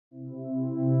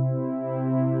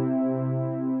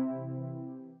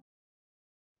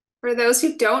For those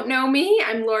who don't know me,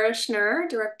 I'm Laura Schnurr,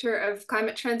 Director of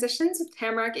Climate Transitions with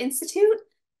Tamarack Institute,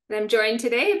 and I'm joined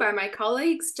today by my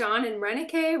colleagues John and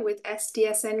Renike with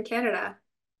SDSN Canada.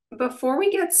 Before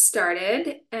we get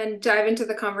started and dive into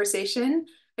the conversation,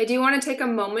 I do want to take a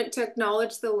moment to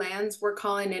acknowledge the lands we're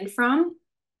calling in from.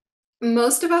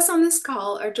 Most of us on this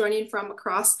call are joining from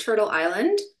across Turtle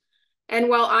Island, and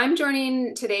while I'm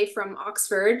joining today from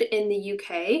Oxford in the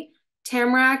UK,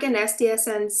 Tamarack and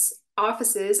SDSN's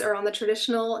offices are on the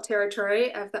traditional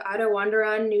territory of the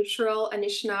Attawandaron, Neutral,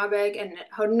 Anishinaabeg, and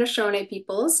Haudenosaunee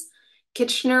peoples.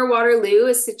 Kitchener-Waterloo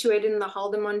is situated in the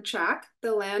Haldimand Tract,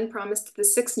 the land promised to the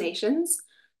Six Nations,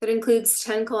 that includes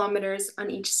 10 kilometers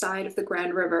on each side of the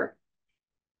Grand River.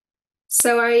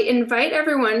 So I invite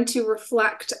everyone to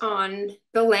reflect on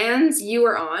the lands you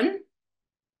are on.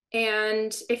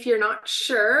 And if you're not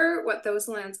sure what those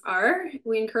lands are,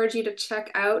 we encourage you to check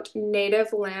out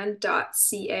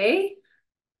nativeland.ca.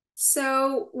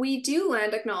 So we do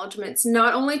land acknowledgements,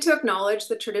 not only to acknowledge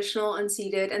the traditional,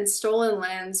 unceded, and stolen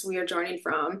lands we are joining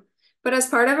from, but as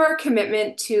part of our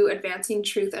commitment to advancing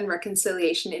truth and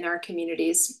reconciliation in our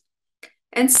communities.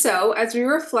 And so, as we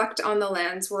reflect on the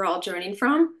lands we're all joining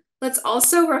from, let's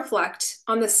also reflect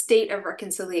on the state of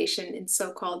reconciliation in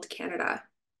so-called Canada.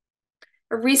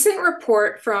 A recent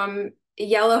report from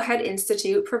Yellowhead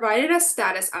Institute provided a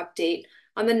status update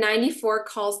on the 94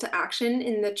 calls to action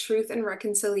in the Truth and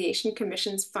Reconciliation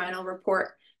Commission's final report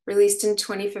released in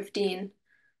 2015.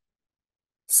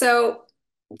 So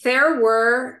there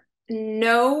were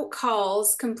no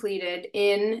calls completed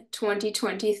in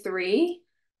 2023.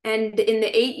 And in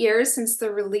the 8 years since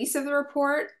the release of the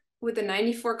report, with the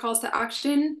 94 calls to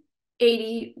action,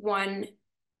 81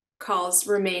 calls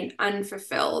remain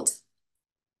unfulfilled.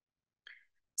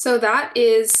 So that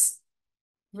is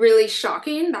really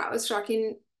shocking. That was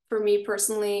shocking for me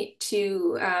personally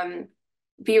to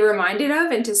be reminded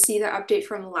of and to see the update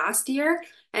from last year.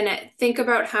 And think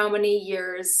about how many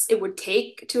years it would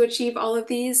take to achieve all of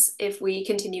these if we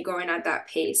continue going at that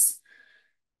pace.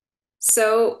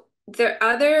 So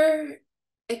another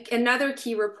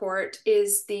key report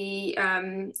is the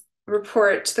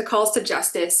report, the calls to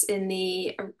justice in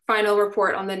the final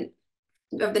report of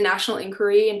the National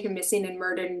Inquiry into Missing and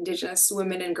Murdered Indigenous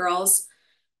Women and Girls.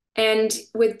 And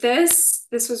with this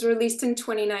was released in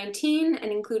 2019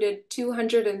 and included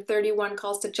 231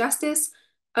 calls to justice.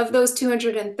 Of those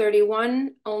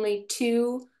 231, only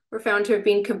 2 were found to have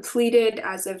been completed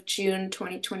as of June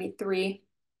 2023.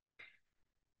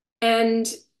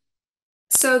 And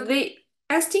so the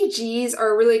SDGs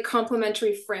are a really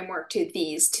complementary framework to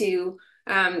these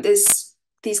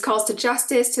calls to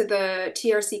justice, to the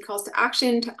TRC calls to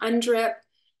action, to UNDRIP,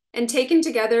 and taken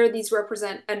together, these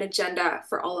represent an agenda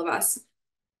for all of us.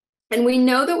 And we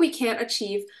know that we can't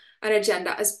achieve an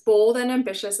agenda as bold and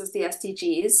ambitious as the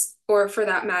SDGs, or for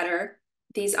that matter,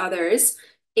 these others,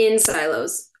 in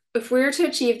silos. If we're to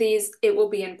achieve these, it will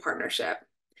be in partnership.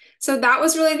 So that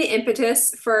was really the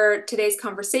impetus for today's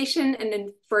conversation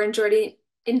and for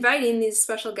inviting these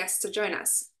special guests to join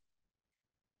us.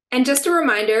 And just a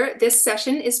reminder, this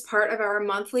session is part of our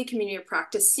monthly community of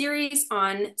practice series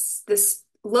on this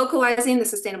localizing the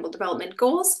Sustainable Development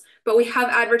Goals, but we have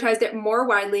advertised it more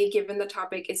widely given the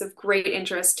topic is of great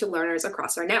interest to learners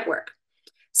across our network.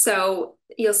 So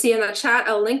you'll see in the chat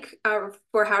a link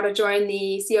for how to join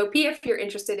the COP if you're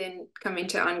interested in coming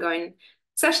to ongoing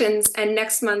sessions. And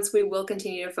next month, we will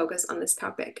continue to focus on this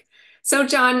topic. So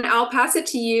John, I'll pass it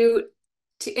to you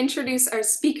to introduce our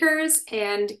speakers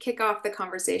and kick off the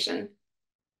conversation.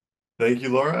 Thank you,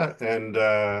 Laura, and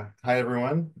hi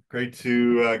everyone. Great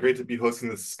to be hosting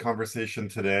this conversation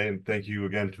today, and thank you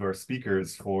again to our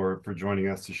speakers for joining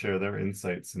us to share their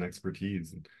insights and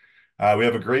expertise. We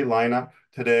have a great lineup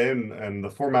today, and the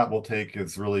format we'll take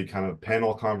is really kind of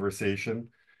panel conversation.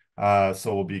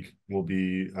 So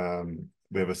we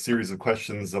have a series of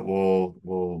questions that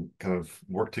we'll kind of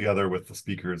work together with the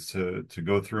speakers to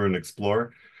go through and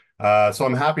explore. So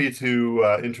I'm happy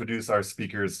to introduce our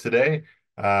speakers today.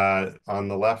 On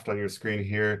the left on your screen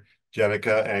here,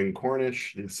 Jenica Ang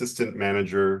Cornish, the Assistant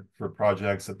Manager for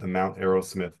Projects at the Mount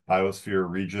Arrowsmith Biosphere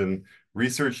Region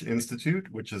Research Institute,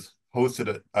 which is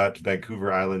hosted at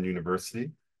Vancouver Island University.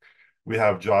 We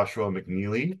have Joshua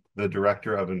McNeely, the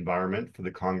Director of Environment for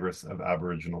the Congress of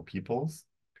Aboriginal Peoples.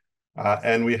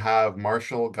 And we have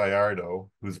Marshall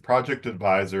Gallardo, who's Project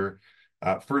Advisor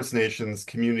First Nations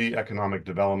Community Economic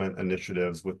Development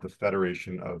Initiatives with the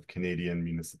Federation of Canadian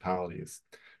Municipalities.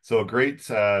 So a great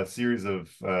series of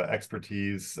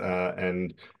expertise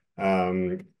and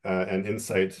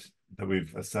insight that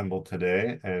we've assembled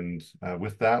today. And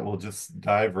with that, we'll just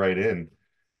dive right in.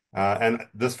 And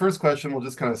this first question, we'll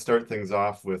just kind of start things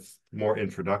off with more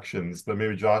introductions, but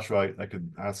maybe Joshua, I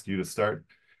could ask you to start.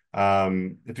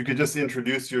 If you could just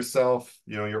introduce yourself,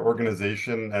 your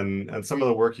organization and some of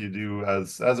the work you do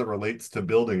as it relates to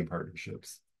building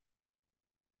partnerships.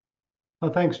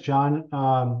 Well, thanks, John.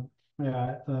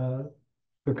 Yeah,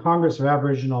 the Congress of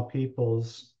Aboriginal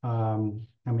Peoples. I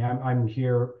mean, I'm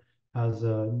here as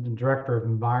a director of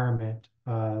environment,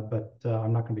 but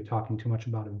I'm not going to be talking too much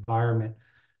about environment.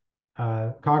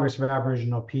 Congress of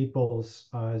Aboriginal Peoples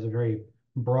is a very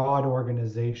broad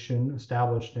organization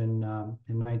established in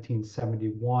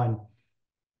 1971,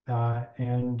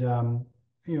 and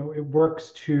it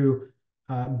works to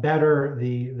better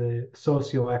the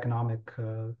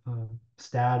socioeconomic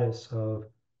status of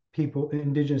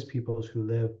Indigenous peoples who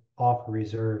live off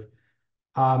reserve.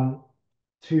 Um,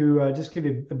 to just give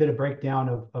you a bit of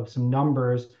breakdown of some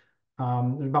numbers,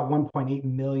 there's about 1.8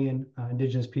 million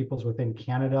Indigenous peoples within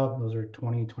Canada. Those are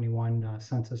 2021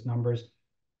 census numbers.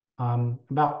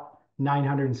 About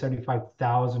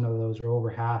 975,000 of those, or over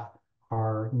half,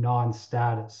 are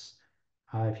non-status.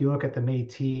 If you look at the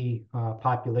Métis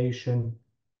population,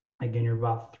 again, you're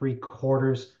about three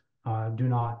quarters do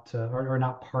not are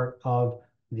not part of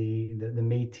the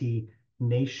Métis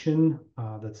Nation.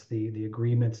 That's the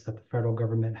agreements that the federal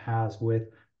government has with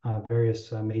various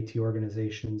Métis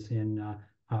organizations in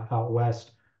out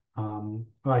west. Well,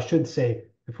 I should say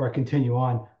before I continue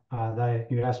on that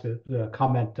you asked me to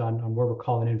comment on where we're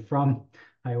calling in from.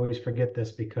 I always forget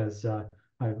this because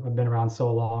I've been around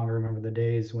so long. I remember the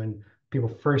days when people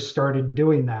first started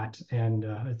doing that, and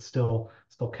it still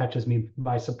catches me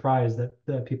by surprise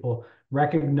that people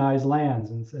recognize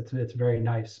lands, and it's very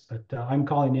nice. But I'm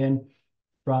calling in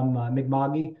from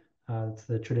Mi'kma'ki. It's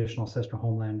the traditional ancestral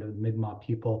homeland of the Mi'kmaq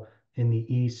people in the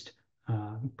east.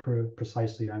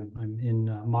 Precisely, I'm in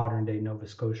modern day Nova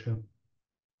Scotia.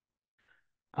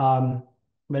 Um,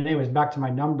 but anyways, back to my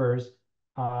numbers.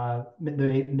 The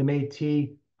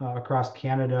Métis across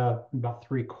Canada, about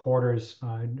three quarters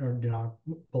do not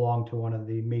belong to one of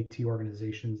the Métis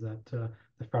organizations that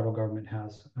the federal government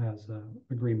has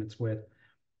agreements with.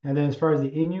 And then as far as the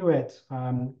Inuit,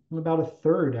 about a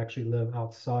third actually live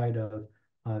outside of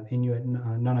Inuit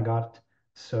Nunagat.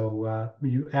 So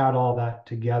you add all that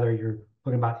together, you're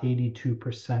looking about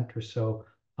 82% or so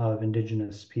of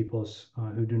Indigenous peoples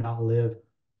who do not live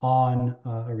on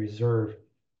a reserve.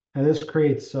 And this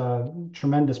creates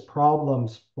tremendous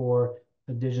problems for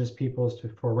Indigenous peoples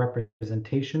for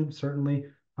representation, certainly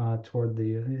toward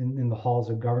in the halls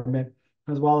of government,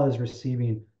 as well as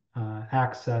receiving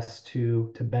access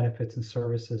to benefits and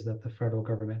services that the federal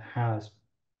government has.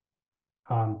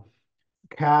 Um,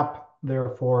 CAP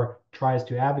therefore tries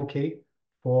to advocate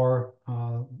for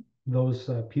those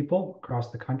people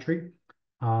across the country,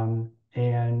 and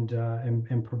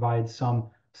provide some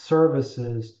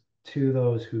services to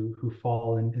those who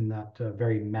fall in that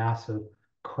very massive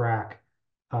crack.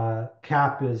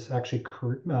 CAP is actually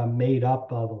made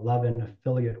up of 11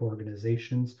 affiliate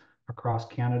organizations across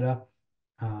Canada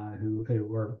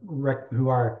who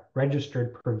are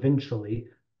registered provincially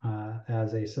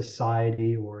as a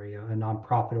society or a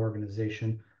nonprofit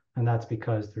organization, and that's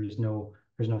because there's no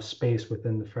space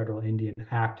within the Federal Indian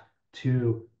Act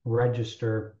to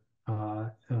register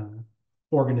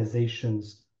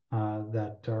organizations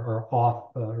that are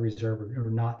off reserve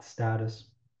or not status.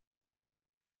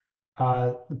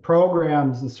 The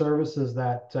programs and services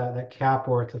that CAP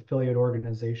or its affiliate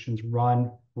organizations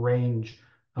run range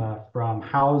from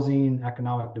housing,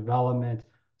 economic development,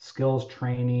 skills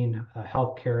training,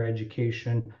 healthcare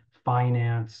education,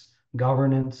 finance,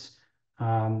 governance,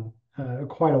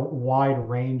 quite a wide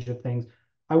range of things.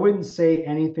 I wouldn't say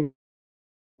anything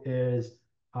is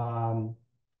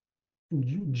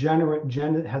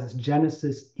has its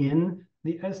genesis in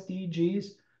the SDGs.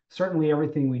 Certainly,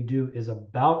 everything we do is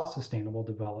about sustainable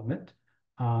development,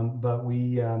 but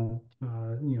we, to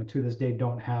this day,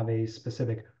 don't have a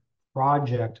specific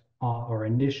project or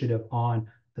initiative on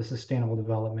the sustainable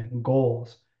development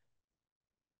goals.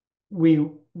 We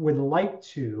would like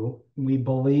to. We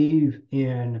believe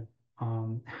in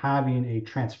having a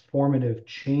transformative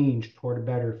change toward a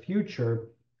better future,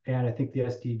 and I think the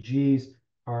SDGs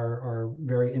are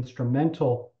very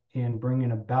instrumental in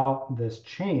bringing about this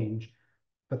change.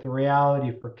 But the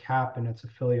reality for CAP and its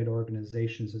affiliate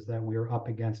organizations is that we are up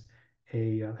against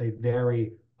a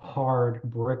very hard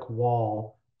brick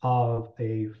wall of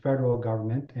a federal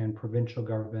government and provincial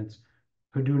governments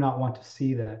who do not want to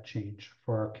see that change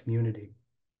for our community.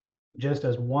 Just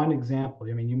as one example,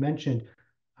 I mean, you mentioned,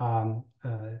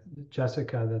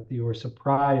 Jessica, that you were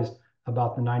surprised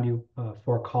about the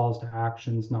 94 calls to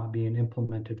actions not being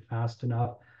implemented fast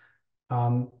enough.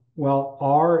 Well,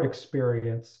 our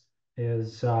experience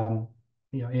is, in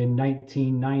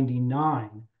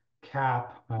 1999,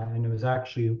 and it was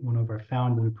actually one of our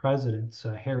founding presidents,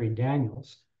 Harry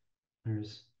Daniels.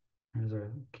 There's there's a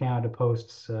Canada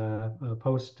Post's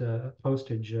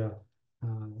postage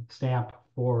stamp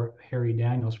for Harry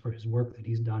Daniels for his work that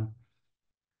he's done.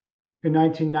 In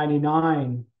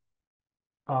 1999,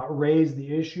 raised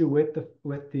the issue with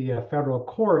the federal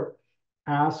court,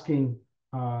 asking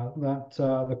that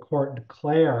the court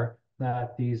declare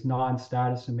that these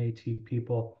non-status and Métis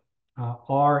people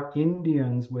are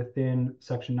Indians within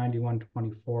Section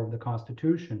 9124 of the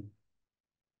Constitution.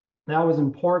 That was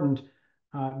important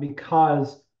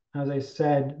because, as I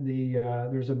said,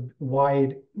 there's a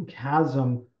wide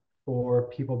chasm for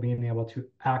people being able to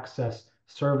access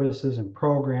services and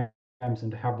programs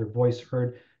and to have their voice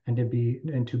heard and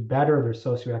to better their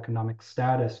socioeconomic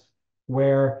status.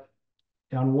 Where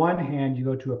on one hand, you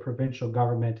go to a provincial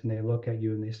government and they look at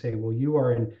you and they say, well, you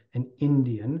are an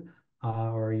Indian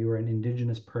or you are an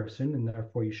Indigenous person, and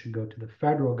therefore you should go to the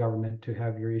federal government to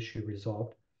have your issue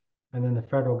resolved. And then the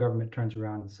federal government turns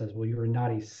around and says, well, you're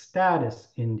not a status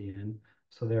Indian,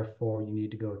 so therefore you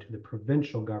need to go to the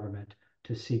provincial government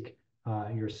to seek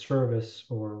your service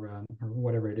or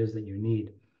whatever it is that you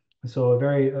need. And so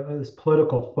this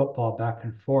political football back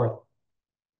and forth,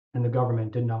 and the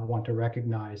government did not want to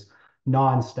recognize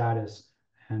non-status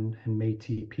and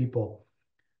Métis people.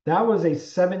 That was a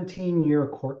 17-year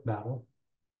court battle,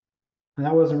 and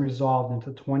that wasn't resolved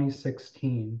until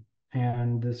 2016.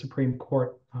 And the Supreme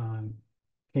Court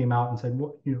came out and said,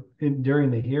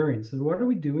 during the hearing, said, what are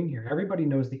we doing here? Everybody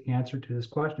knows the answer to this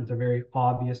question. It's a very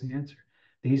obvious answer.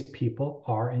 These people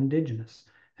are Indigenous.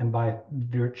 And by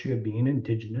virtue of being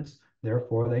Indigenous,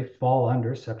 therefore they fall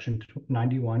under Section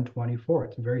 9124.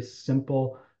 It's a very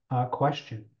simple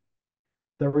question.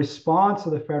 The response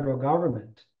of the federal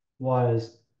government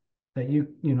was that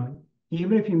even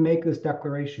if you make this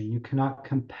declaration, you cannot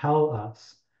compel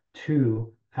us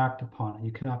to act upon it.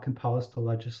 You cannot compel us to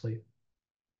legislate,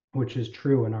 which is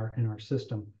true in our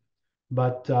system.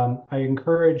 But I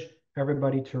encourage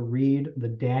everybody to read the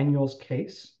Daniels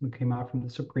case that came out from the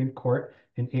Supreme Court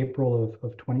in April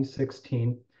of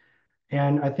 2016.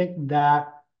 And I think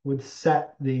that would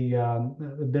set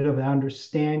a bit of an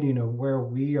understanding of where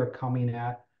we are coming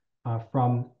at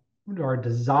from our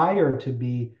desire to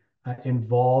be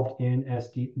involved in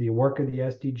the work of the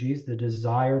SDGs, the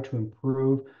desire to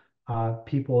improve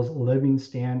people's living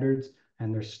standards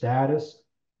and their status,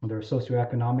 their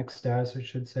socioeconomic status, I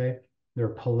should say, their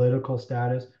political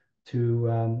status,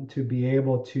 to be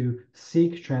able to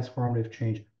seek transformative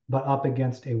change, but up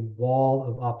against a wall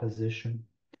of opposition.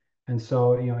 And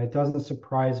so, it doesn't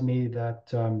surprise me that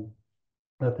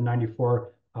the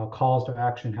 94 calls to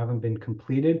action haven't been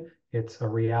completed. It's a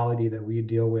reality that we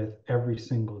deal with every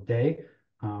single day,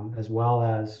 as well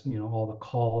as all the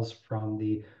calls from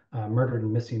the Murdered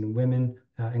and Missing Women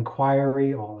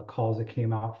inquiry, all the calls that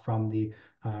came out from the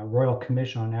Royal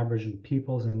Commission on Aboriginal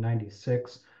Peoples in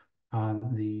 '96,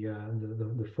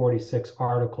 the 46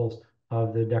 articles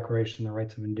of the Declaration of the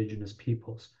Rights of Indigenous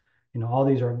Peoples. All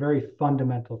these are very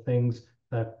fundamental things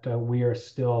that we are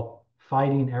still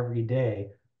fighting every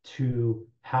day to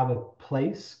have a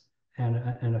place and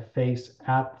a face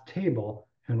at the table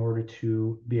in order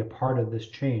to be a part of this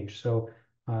change. So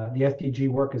the SDG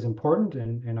work is important,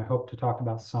 and I hope to talk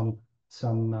about some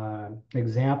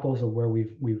examples of where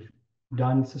we've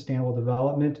done sustainable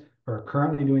development or are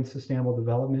currently doing sustainable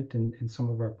development in some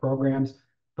of our programs.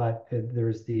 But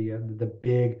there's the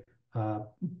big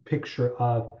picture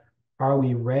of, are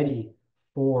we ready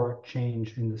for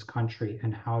change in this country,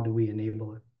 and how do we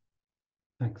enable it?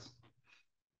 Thanks.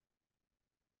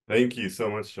 Thank you so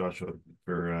much, Joshua,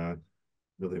 for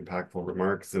really impactful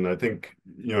remarks. And I think,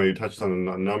 you touched on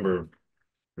a number of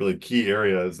really key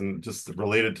areas, and just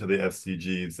related to the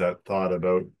SDGs, that thought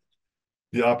about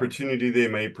the opportunity they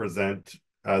may present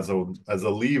as a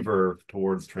lever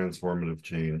towards transformative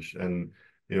change. And,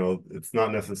 it's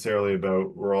not necessarily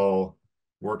about we're all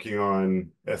working on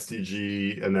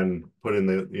SDG and then put in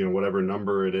the, whatever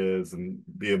number it is and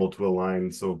be able to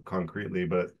align so concretely,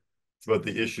 but it's about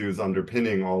the issues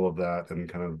underpinning all of that and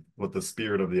kind of what the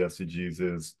spirit of the SDGs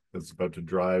is. It's about to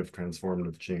drive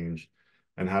transformative change,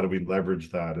 and how do we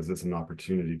leverage that? Is this an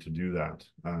opportunity to do that?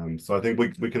 So I think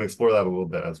we can explore that a little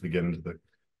bit as we get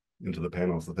into the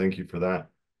panel. So thank you for that.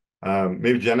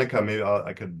 Maybe Jenica,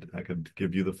 I could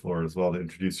give you the floor as well to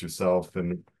introduce yourself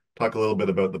and talk a little bit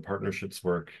about the partnerships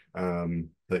work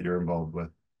that you're involved with.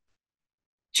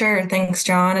 Sure. Thanks,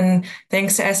 John. And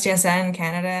thanks to SDSN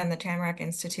Canada and the Tamarack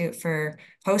Institute for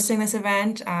hosting this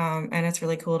event. And it's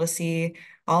really cool to see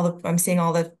I'm seeing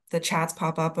all the chats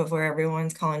pop up of where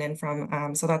everyone's calling in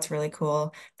from. So that's really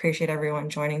cool. Appreciate everyone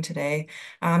joining today.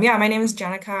 Yeah, my name is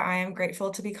Jenica. I am grateful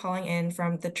to be calling in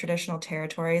from the traditional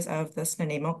territories of the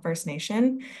Snuneymuxw First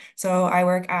Nation. So I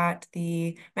work at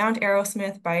the Mount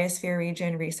Arrowsmith Biosphere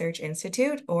Region Research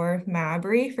Institute, or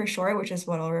MABRE for short, which is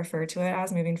what I'll refer to it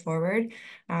as moving forward.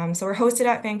 So we're hosted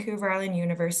at Vancouver Island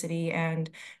University, and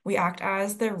we act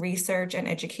as the research and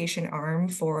education arm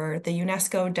for the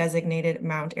UNESCO designated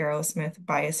Mount Arrowsmith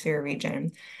Biosphere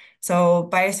Region. So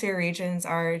biosphere regions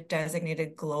are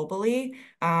designated globally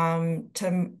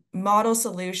to model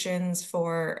solutions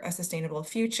for a sustainable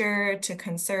future, to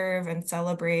conserve and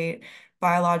celebrate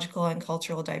biological and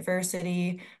cultural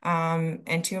diversity,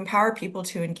 and to empower people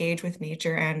to engage with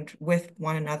nature and with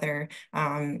one another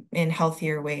in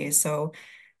healthier ways. So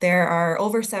there are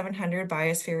over 700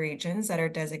 biosphere regions that are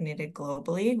designated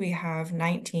globally. We have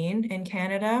 19 in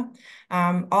Canada,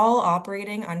 all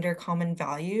operating under common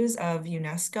values of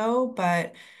UNESCO,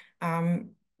 but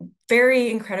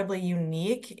very incredibly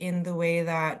unique in the way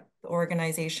that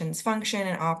organizations function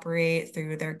and operate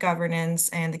through their governance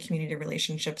and the community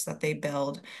relationships that they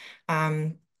build.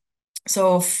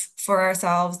 So for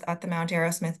ourselves at the Mount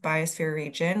Arrowsmith Biosphere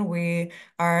region, we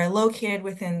are located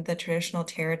within the traditional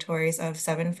territories of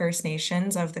 7 First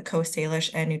Nations of the Coast Salish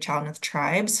and Nuu-chah-nulth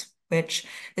tribes, which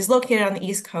is located on the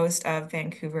east coast of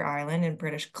Vancouver Island in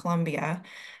British Columbia.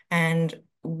 And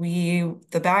the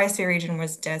Biosphere region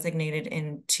was designated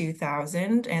in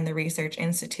 2000, and the Research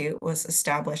Institute was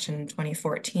established in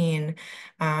 2014.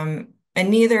 And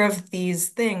neither of these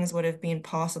things would have been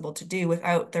possible to do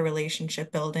without the relationship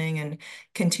building and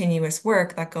continuous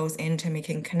work that goes into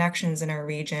making connections in our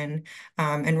region,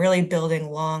 and really building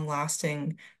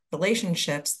long-lasting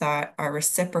relationships that are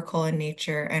reciprocal in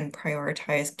nature and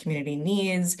prioritize community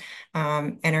needs,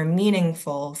 and are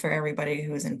meaningful for everybody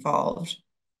who is involved.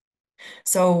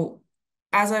 So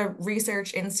as a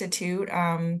research institute,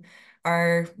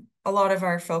 our a lot of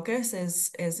our focus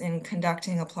is in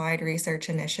conducting applied research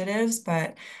initiatives,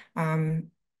 but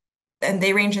and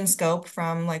they range in scope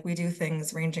from, like, we do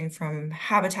things ranging from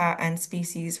habitat and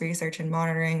species research and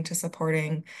monitoring to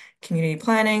supporting community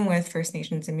planning with First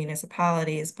Nations and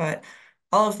municipalities. But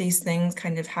all of these things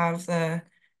kind of have the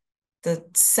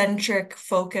centric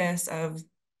focus of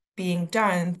being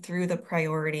done through the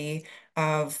priority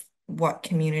of what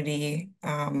community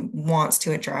wants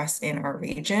to address in our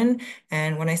region.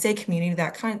 And when I say community,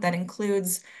 that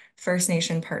includes First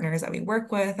Nation partners that we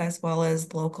work with, as well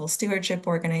as local stewardship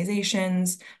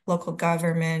organizations, local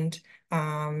government,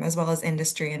 as well as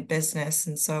industry and business.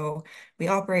 And so we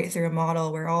operate through a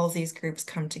model where all of these groups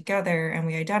come together and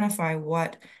we identify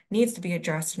what needs to be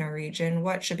addressed in our region,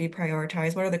 what should be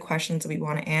prioritized, what are the questions that we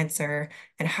want to answer,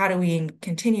 and how do we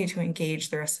continue to engage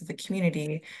the rest of the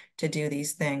community to do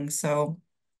these things. So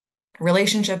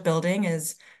relationship building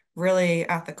is really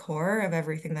at the core of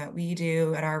everything that we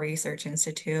do at our research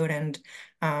institute. And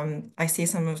I see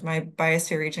some of my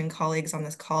biosphere region colleagues on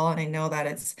this call, and I know that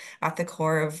it's at the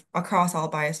core of across all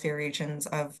biosphere regions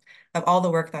of all the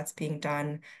work that's being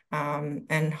done.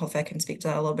 And hopefully I can speak to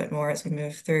that a little bit more as we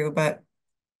move through. But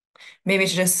maybe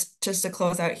to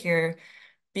close out here,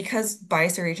 because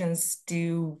biosphere regions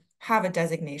do have a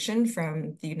designation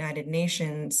from the United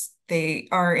Nations, they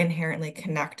are inherently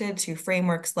connected to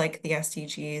frameworks like the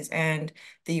SDGs and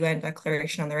the UN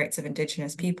Declaration on the Rights of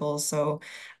Indigenous Peoples. So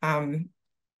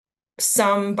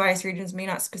some bias regions may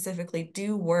not specifically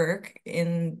do work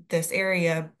in this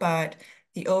area, but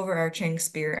the overarching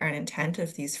spirit and intent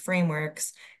of these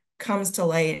frameworks comes to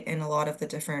light in a lot of the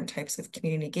different types of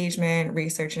community engagement,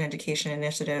 research, and education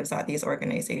initiatives that these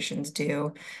organizations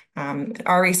do.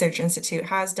 Our research institute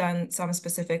has done some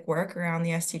specific work around the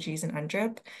SDGs and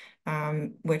UNDRIP,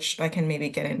 which I can maybe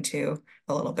get into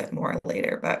a little bit more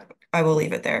later, but I will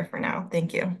leave it there for now.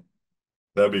 Thank you.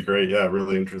 That'd be great. Yeah,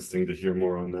 really interesting to hear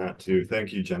more on that too.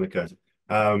 Thank you, Jenica.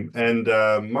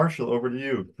 And Marshall, over to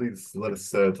you. Please let us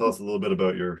tell us a little bit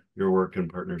about your work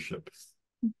and partnerships.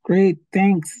 Great.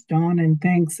 Thanks, John, and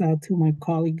thanks to my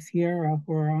colleagues here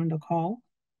who are on the call.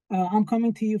 I'm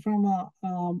coming to you from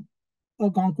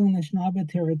Algonquin Anishinaabe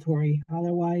territory,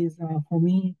 otherwise for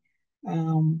me,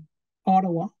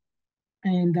 Ottawa.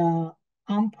 And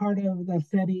I'm part of the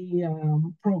SETI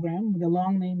program. The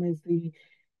long name is the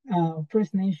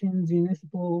First Nations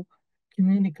Municipal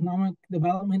Community Economic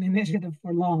Development Initiative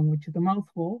for long, which is a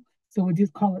mouthful. So we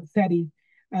just call it SETI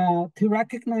to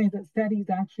recognize that SETI is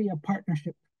actually a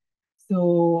partnership.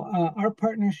 So our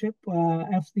partnership,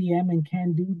 FCM and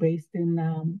Can Do, based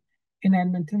in in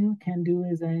Edmonton. Can Do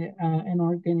is an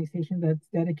organization that's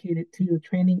dedicated to the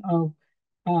training of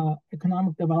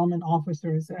economic development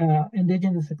officers,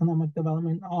 Indigenous economic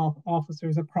development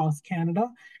officers across Canada.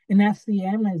 And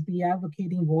FCM is the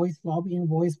advocating voice, lobbying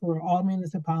voice for all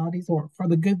municipalities, or for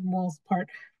the good most part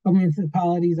of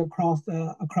municipalities across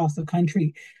the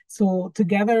country. So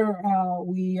together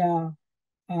we uh,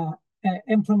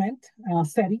 implement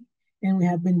SETI, and we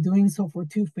have been doing so for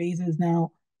 2 phases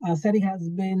now. SETI has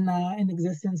been in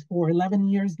existence for 11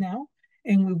 years now,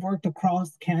 and we've worked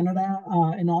across Canada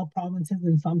in all provinces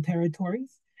and some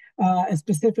territories,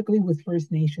 specifically with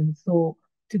First Nations. So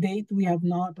to date, we have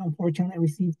not, unfortunately,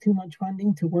 received too much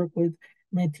funding to work with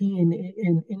Métis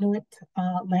and Inuit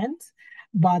lands,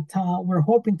 but we're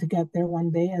hoping to get there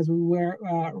one day as we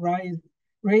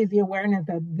raise the awareness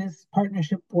that this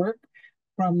partnership work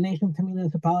from nation to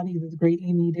municipalities is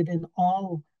greatly needed in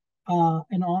all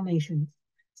nations.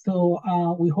 So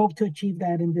we hope to achieve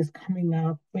that in this coming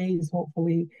phase,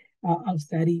 hopefully, of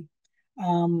SETI.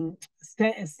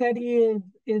 SETI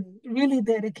is really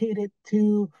dedicated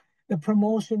to the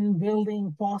promotion,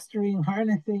 building, fostering,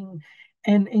 harnessing,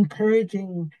 and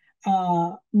encouraging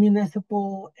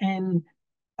municipal and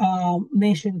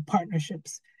nation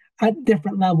partnerships at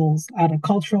different levels, at a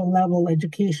cultural level,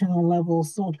 educational level,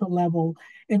 social level,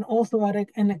 and also at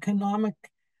an economic,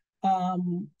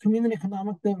 community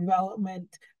economic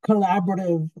development,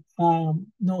 collaborative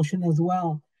notion as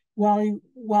well.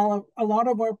 While a lot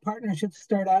of our partnerships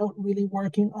start out really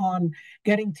working on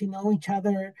getting to know each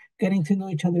other, getting to know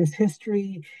each other's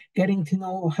history, getting to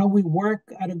know how we work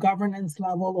at a governance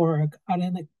level or at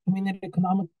a community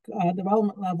economic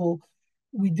development level,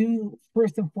 we do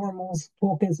first and foremost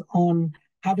focus on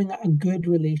having a good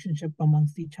relationship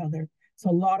amongst each other. So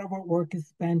a lot of our work is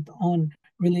spent on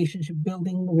relationship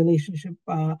building, relationship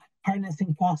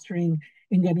harnessing, fostering,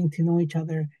 and getting to know each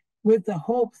other, with the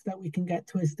hopes that we can get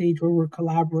to a stage where we're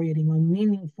collaborating on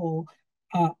meaningful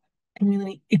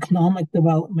community economic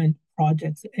development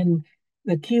projects. And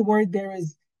the key word there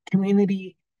is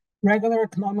community. Regular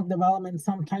economic development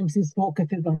sometimes is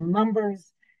focuses on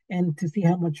numbers and to see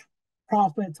how much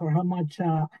profits or how much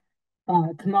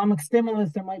economic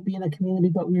stimulus there might be in a community,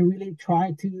 but we really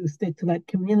try to stick to that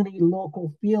community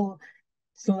local feel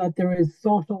so that there is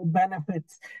social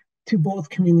benefits to both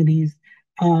communities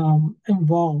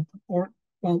involved, or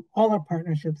well, all our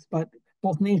partnerships, but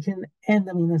both nation and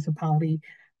the municipality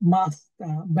must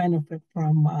benefit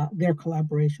from their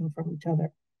collaboration from each other.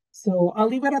 So I'll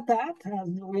leave it at that. As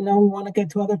we know, we want to get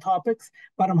to other topics,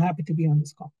 but I'm happy to be on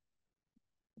this call.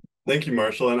 Thank you,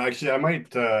 Marshall. And actually, I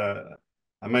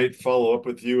might follow up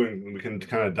with you, and we can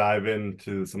kind of dive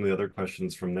into some of the other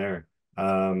questions from there.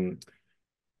 And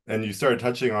you started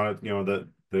touching on it, you know,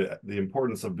 the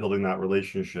importance of building that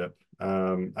relationship.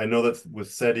 I know that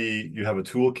with SETI, you have a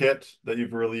toolkit that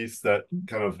you've released that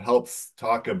kind of helps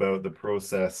talk about the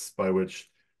process by which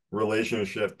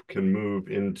relationship can move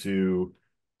into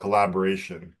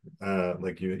collaboration,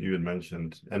 like you had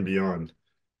mentioned, and beyond.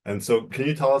 And so can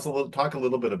you talk a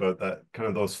little bit about that, kind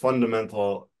of those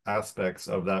fundamental aspects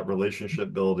of that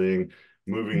relationship building,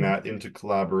 moving that into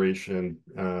collaboration,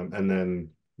 and then,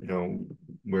 you know,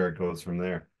 where it goes from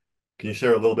there. Can you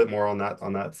share a little bit more on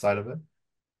that side of it?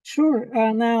 Sure.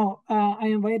 Now, I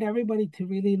invite everybody to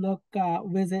really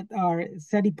visit our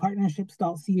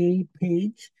setipartnerships.ca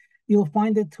page. You'll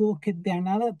find the toolkit there.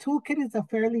 Now, the toolkit is a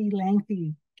fairly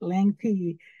lengthy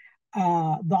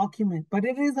document, but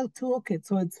it is a toolkit,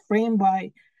 so it's framed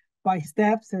by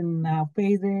steps and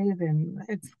phases, and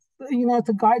it's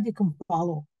a guide you can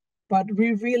follow. But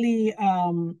we really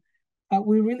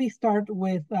start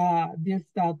with just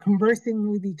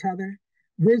conversing with each other,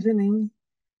 visioning,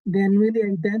 then really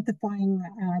identifying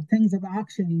things of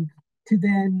action to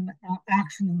then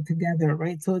actioning together,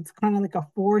 right? So it's kind of like a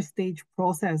 4-stage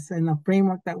process and a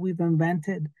framework that we've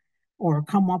invented or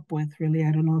come up with, really.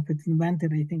 I don't know if it's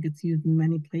invented. I think it's used in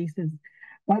many places.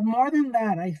 But more than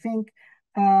that, I think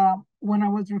when I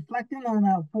was reflecting on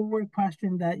a forward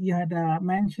question that you had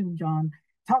mentioned, John,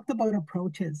 talked about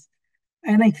approaches.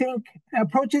 And I think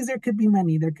approaches, there could be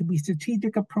many. There could be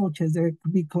strategic approaches. There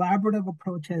could be collaborative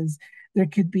approaches. There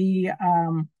could be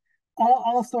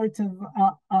all sorts of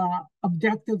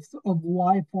objectives of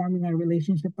why forming a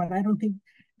relationship. But I don't think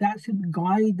that should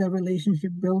guide the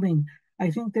relationship building. I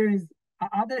think there's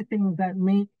other things that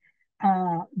make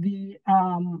the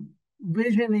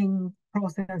visioning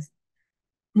process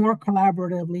more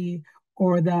collaboratively,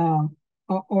 or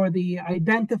the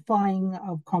identifying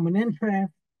of common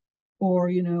interests,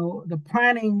 or the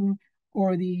planning,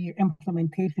 or the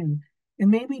implementation. And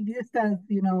maybe just as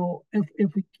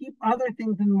if we keep other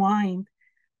things in mind,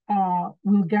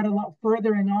 we'll get a lot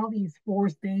further in all these four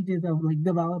stages of like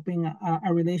developing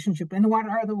a relationship. And what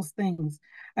are those things?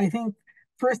 I think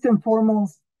first and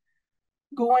foremost,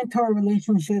 go into a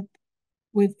relationship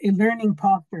with a learning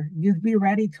posture. Just be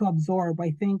ready to absorb.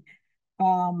 I think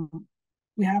um,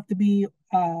 we have to be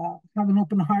have an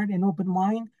open heart and open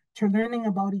mind to learning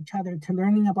about each other, to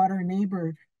learning about our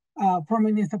neighbor. For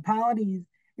municipalities,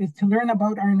 is to learn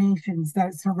about our nations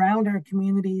that surround our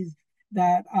communities,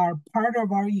 that are part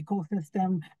of our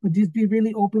ecosystem, but just be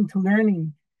really open to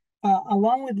learning.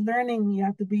 Along with learning, you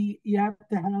have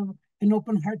to have an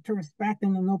open heart to respect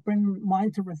and an open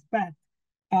mind to respect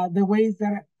the ways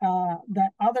that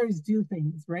others do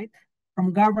things, right?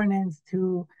 From governance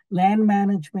to land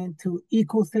management to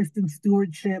ecosystem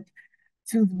stewardship,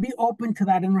 to be open to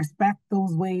that and respect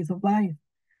those ways of life,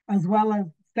 as well as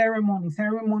ceremony.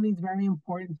 Ceremony is very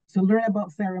important. To learn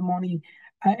about ceremony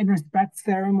and respect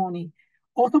ceremony.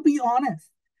 Also be honest.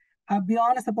 Be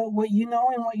honest about what you know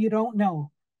and what you don't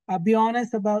know. Be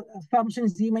honest about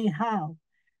assumptions you may have.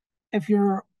 If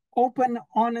you're open,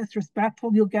 honest,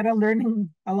 respectful, you'll get a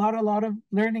lot of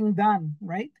learning done,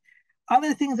 right?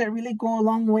 Other things that really go a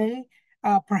long way,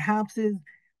 perhaps, is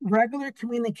regular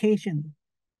communication.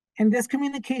 And this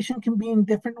communication can be in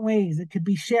different ways. It could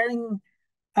be sharing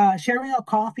a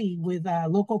coffee with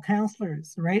local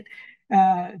counselors, right?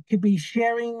 Could be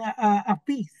sharing a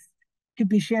feast, could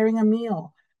be sharing a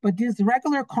meal. But this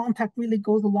regular contact really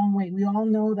goes a long way. We all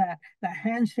know that that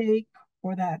handshake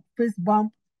or that fist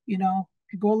bump,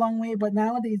 could go a long way. But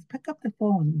nowadays, pick up the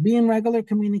phone, be in regular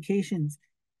communications,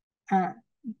 uh,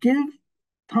 give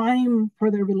time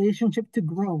for the relationship to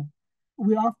grow.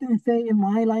 We often say in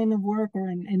my line of work or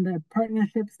in the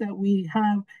partnerships that we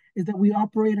have is that we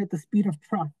operate at the speed of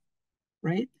trust,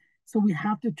 right? So we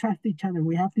have to trust each other.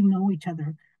 We have to know each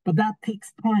other. But that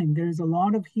takes time. There's a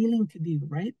lot of healing to do,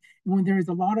 right? And when there is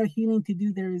a lot of healing to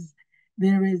do, there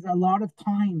is a lot of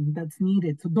time that's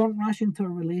needed. So don't rush into a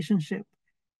relationship.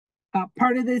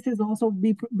 Part of this is also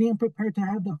being prepared to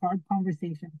have the hard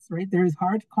conversations, right? There's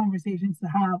hard conversations to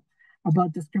have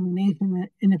about discrimination,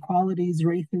 inequalities,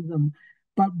 racism,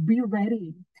 but be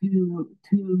ready to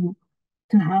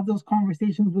have those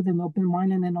conversations with an open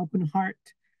mind and an open heart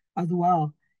as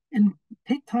well, and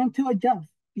take time to adjust,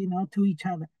 to each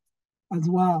other as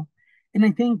well. And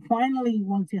I think finally,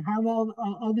 once you have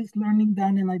all this learning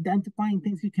done and identifying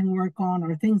things you can work on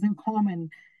or things in common,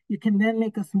 you can then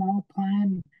make a small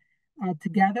plan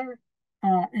together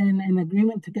and an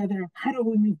agreement together. How do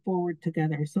we move forward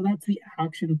together? So that's the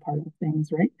action part of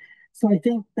things, right? So I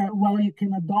think that while you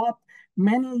can adopt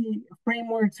many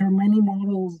frameworks or many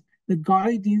models that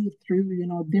guide you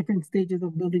through, different stages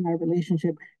of building our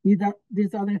relationship,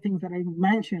 these other things that I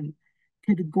mentioned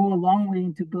could go a long way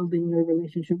into building your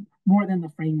relationship more than the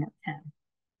framework can.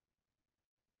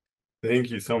 Thank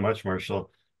you so much, Marshall.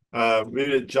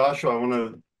 Maybe Joshua, I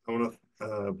want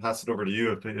to pass it over to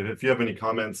you if you have any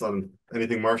comments on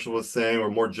anything Marshall was saying, or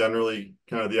more generally,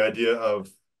 kind of the idea of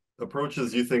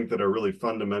approaches you think that are really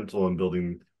fundamental in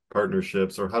building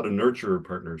partnerships or how to nurture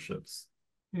partnerships.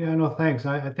 Yeah, no, thanks.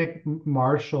 I think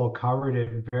Marshall covered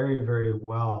it very, very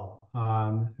well.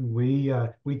 We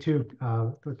too,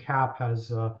 the CAP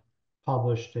has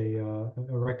published a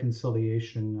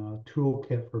reconciliation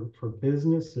toolkit for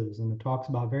businesses, and it talks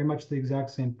about very much the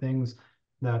exact same things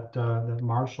that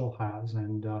Marshall has.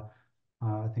 And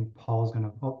I think Paul's going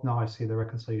to. Oh, now I see the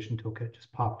reconciliation toolkit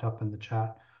just popped up in the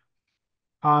chat.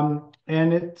 And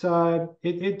it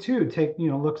too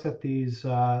looks at these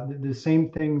the same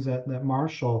things that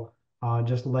Marshall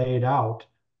just laid out,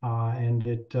 and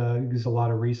it gives a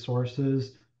lot of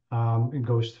resources. It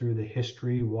goes through the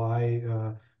history, why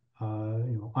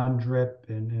UNDRIP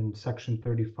and Section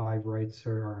 35 rights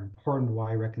are important,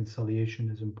 why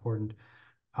reconciliation is important,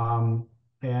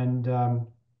 and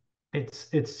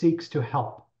it seeks to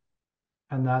help.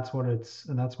 And that's what it's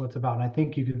about. And I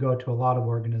think you could go to a lot of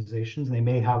organizations, and they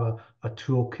may have a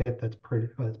toolkit that's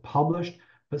published,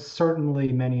 but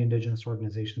certainly many Indigenous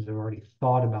organizations have already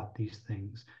thought about these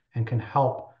things and can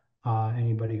help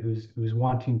anybody who's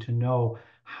wanting to know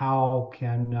how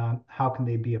can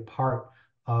they be a part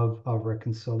of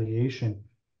reconciliation.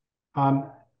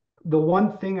 The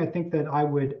one thing I think that I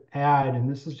would add,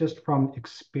 and this is just from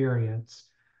experience,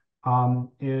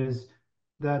 is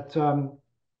that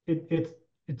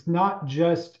it's not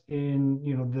just in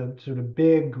the sort of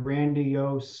big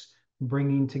grandiose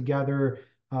bringing together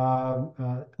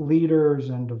leaders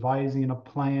and devising a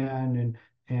plan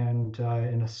and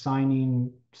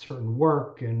assigning certain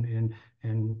work and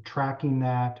tracking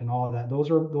that and all of that. Those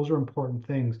are important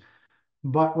things,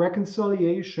 but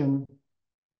reconciliation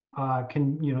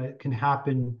it can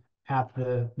happen at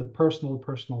the personal to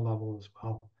personal level as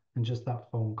well, and just that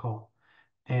phone call,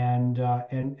 and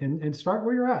start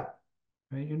where you're at,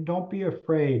 right? And don't be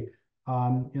afraid.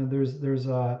 There's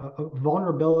a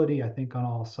vulnerability, I think, on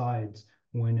all sides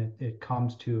when it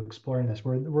comes to exploring this.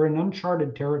 We're in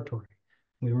uncharted territory.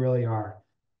 We really are.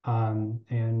 I've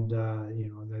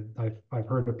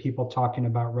heard of people talking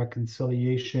about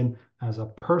reconciliation as a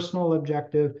personal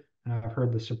objective, and I've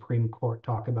heard the Supreme Court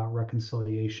talk about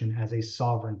reconciliation as a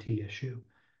sovereignty issue,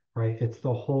 right? It's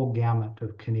the whole gamut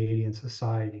of Canadian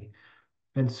society.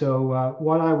 And so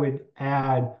what I would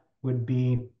add would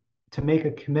be to make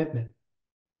a commitment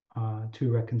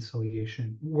to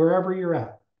reconciliation wherever you're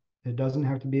at. It doesn't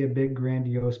have to be a big,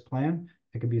 grandiose plan.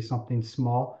 It could be something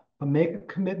small, but make a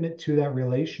commitment to that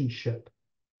relationship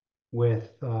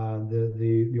with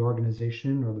the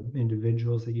organization or the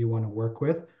individuals that you want to work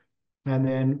with, and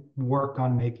then work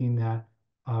on making that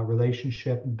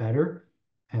relationship better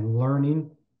and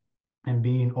learning and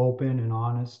being open and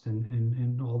honest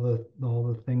and all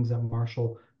the things that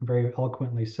Marshall very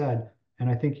eloquently said. And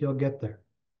I think you'll get there.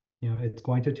 It's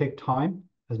going to take time.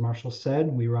 As Marshall said,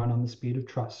 we run on the speed of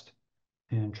trust,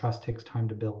 and trust takes time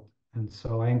to build. And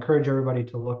so I encourage everybody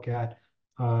to look at,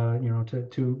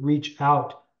 to reach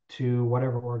out to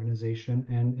whatever organization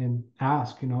and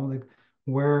ask, like,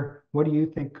 what do you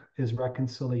think is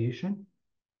reconciliation?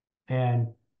 And,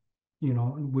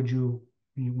 would you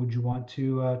want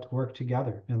to work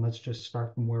together? And let's just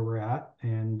start from where we're at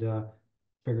and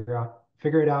figure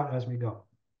it out as we go.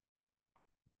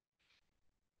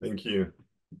 Thank you.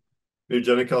 Hey,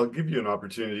 Jenica, I'll give you an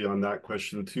opportunity on that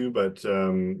question too, but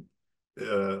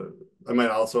I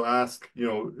might also ask,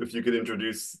 if you could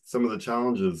introduce some of the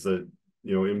challenges that,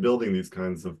 in building these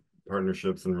kinds of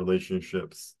partnerships and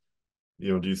relationships.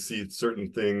 Do you see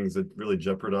certain things that really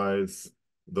jeopardize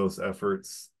those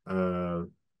efforts?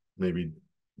 Maybe,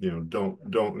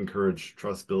 don't encourage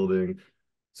trust building.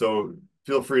 So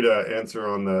feel free to answer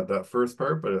on that first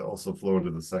part, but also flow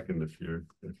into the second if you're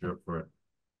up for it.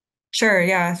 Sure,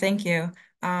 yeah, thank you.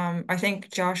 I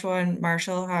think Joshua and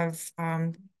Marshall have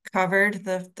covered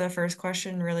the first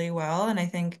question really well. And I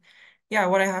think, yeah,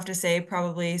 what I have to say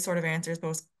probably sort of answers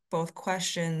both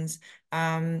questions,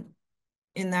 in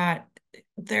that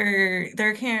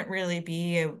there can't really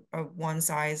be a one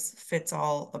size fits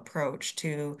all approach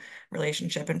to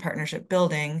relationship and partnership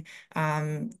building.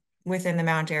 Within the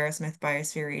Mount Arrowsmith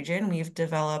Biosphere region, we've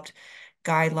developed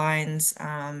guidelines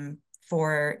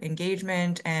for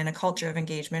engagement and a culture of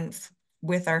engagement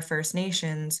with our First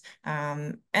Nations.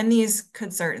 And these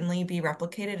could certainly be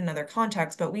replicated in other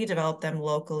contexts, but we developed them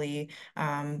locally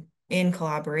in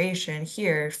collaboration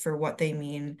here for what they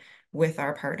mean with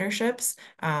our partnerships.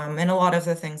 And a lot of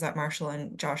the things that Marshall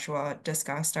and Joshua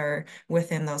discussed are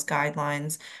within those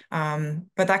guidelines.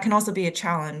 But that can also be a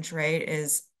challenge, right?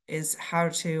 Is how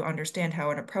to understand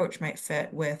how an approach might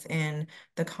fit within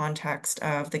the context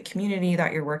of the community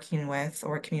that you're working with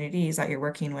or communities that you're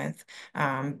working with,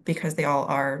 because they all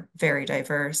are very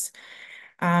diverse.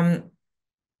 And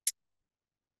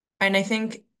I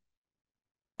think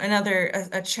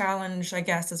a challenge, I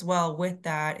guess, as well with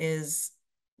that is,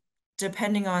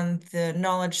 depending on the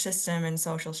knowledge system and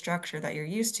social structure that you're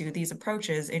used to, these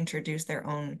approaches introduce their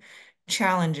own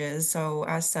challenges. So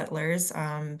as settlers,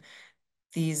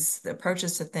 these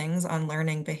approaches to things, on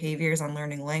learning behaviors, on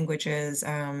learning languages,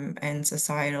 and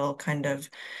societal kind of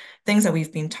things that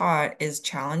we've been taught is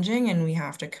challenging, and we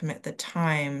have to commit the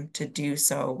time to do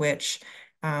so, which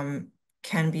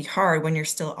can be hard when you're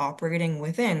still operating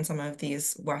within some of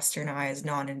these westernized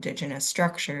non-Indigenous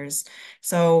structures.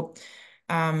 So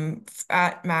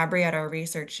at Mabry, at our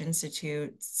research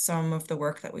institute, some of the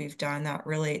work that we've done that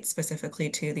relates specifically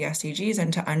to the SDGs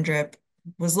and to UNDRIP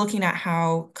was looking at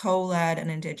how co-led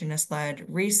and Indigenous-led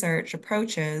research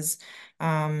approaches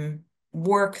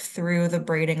work through the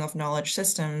braiding of knowledge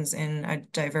systems in a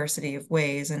diversity of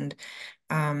ways. And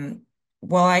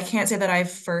while I can't say that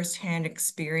I've firsthand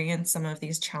experienced some of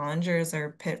these challenges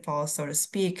or pitfalls, so to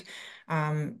speak,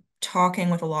 talking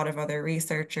with a lot of other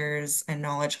researchers and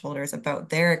knowledge holders about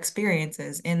their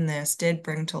experiences in this did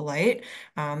bring to light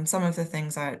some of the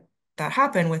things that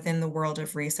happen within the world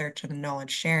of research and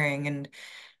knowledge sharing.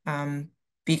 And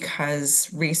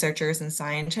because researchers and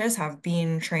scientists have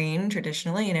been trained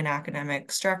traditionally in an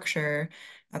academic structure,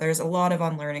 there's a lot of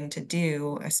unlearning to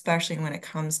do, especially when it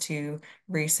comes to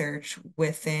research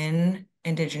within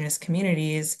Indigenous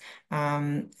communities.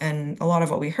 And a lot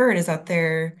of what we heard is that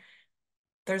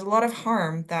there's a lot of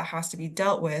harm that has to be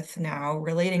dealt with now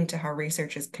relating to how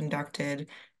research is conducted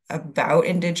about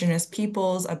Indigenous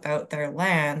peoples, about their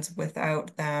lands,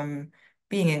 without them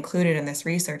being included in this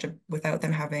research without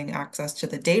them having access to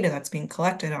the data that's being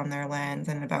collected on their lands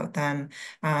and about them.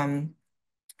 And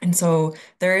so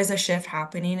there is a shift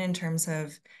happening in terms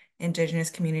of Indigenous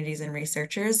communities and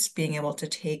researchers being able to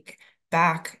take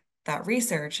back that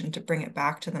research and to bring it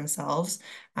back to themselves.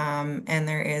 And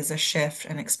there is a shift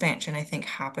and expansion, I think,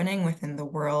 happening within the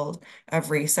world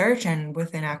of research and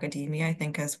within academia, I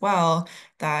think, as well,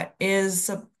 that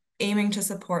is aiming to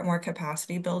support more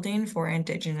capacity building for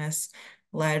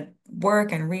Indigenous-led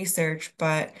work and research,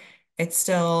 but it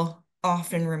still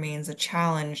often remains a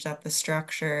challenge that the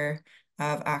structure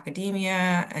of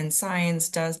academia and science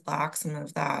does lack some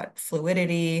of that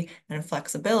fluidity and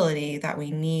flexibility that we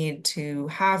need to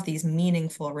have these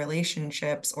meaningful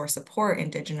relationships or support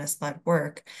Indigenous-led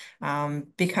work.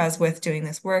 Because with doing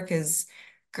this work is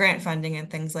grant funding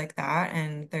and things like that,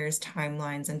 and there's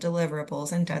timelines and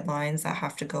deliverables and deadlines that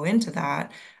have to go into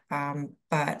that.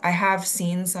 But I have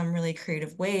seen some really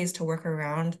creative ways to work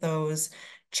around those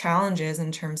challenges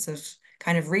in terms of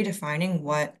kind of redefining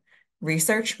what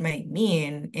research might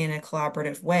mean in a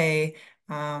collaborative way.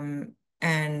 And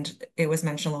it was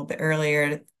mentioned a little bit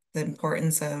earlier, the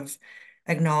importance of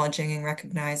acknowledging and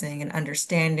recognizing and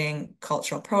understanding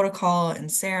cultural protocol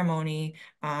and ceremony.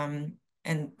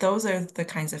 And those are the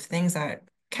kinds of things that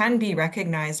can be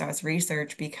recognized as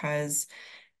research because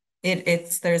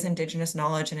there's Indigenous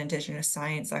knowledge and Indigenous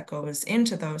science that goes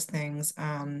into those things.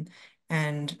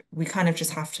 And we kind of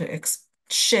just have to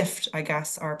shift, I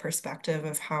guess, our perspective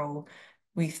of how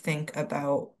we think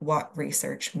about what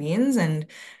research means. And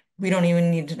we don't even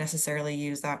need to necessarily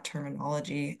use that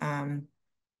terminology.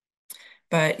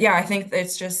 But yeah, I think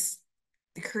it's just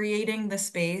creating the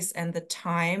space and the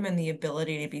time and the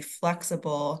ability to be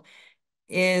flexible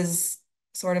is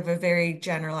sort of a very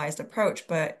generalized approach,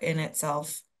 but in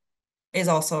itself is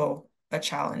also a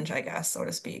challenge, I guess, so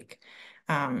to speak.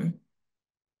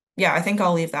 Yeah, I think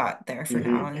I'll leave that there for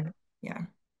now. And yeah.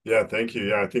 Yeah, thank you.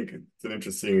 Yeah, I think it's an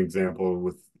interesting example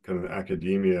with kind of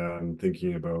academia and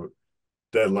thinking about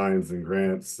deadlines and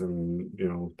grants and,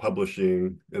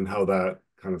 publishing and how that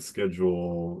kind of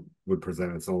schedule would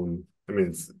present its own. I mean,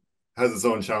 it's has its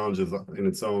own challenges in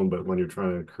its own, but when you're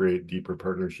trying to create deeper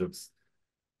partnerships,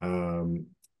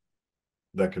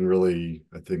 that can really,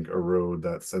 I think, erode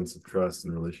that sense of trust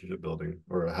and relationship building,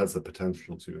 or it has the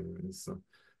potential to anyways. So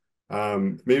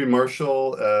maybe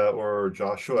Marshall or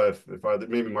Joshua, if either,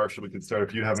 maybe Marshall, we could start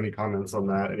if you have any comments on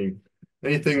that,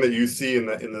 anything that you see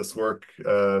in this work,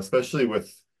 especially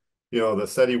with the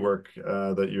SETI work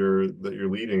that you're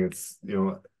leading. It's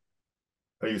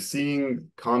are you seeing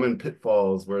common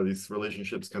pitfalls where these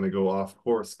relationships kind of go off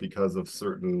course because of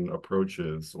certain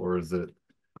approaches, or is it?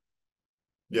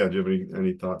 Yeah, do you have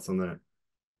any thoughts on that?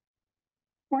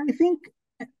 Well, I think,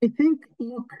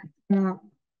 look, uh,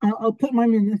 I'll put my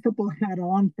municipal hat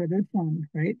on for this one,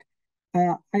 right?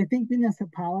 I think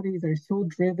municipalities are so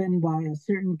driven by a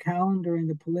certain calendar in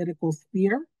the political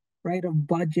sphere, right, of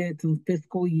budgets and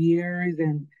fiscal years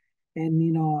and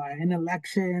an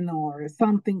election or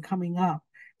something coming up,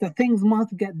 that things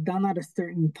must get done at a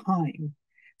certain time.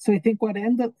 So I think what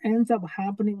ends up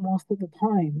happening most of the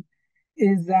time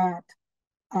is that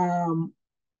um,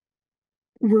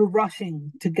 we're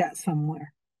rushing to get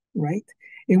somewhere, right?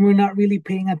 And we're not really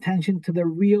paying attention to the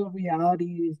real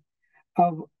realities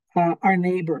of our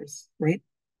neighbors, right?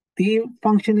 They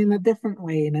function in a different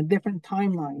way, in a different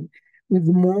timeline, with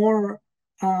more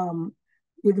um,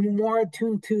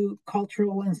 attuned to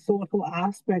cultural and social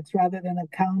aspects rather than a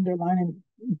calendar line and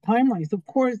timelines. Of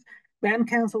course, band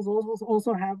councils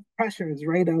also have pressures,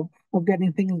 right, of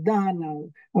getting things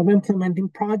done, of implementing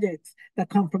projects that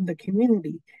come from the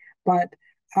community. But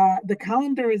the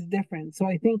calendar is different. So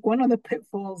I think one of the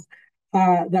pitfalls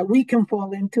that we can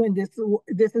fall into, and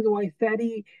this is why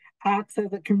SETI acts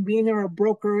as a convener or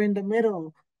broker in the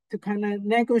middle to kind of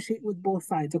negotiate with both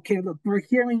sides. Okay, look, we're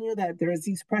hearing you that there's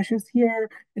these pressures here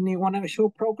and you want to show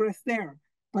progress there.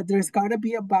 But there's got to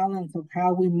be a balance of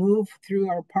how we move through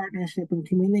our partnership and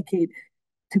communicate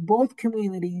to both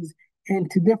communities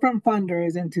and to different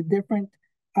funders and to different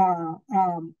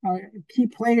key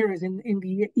players in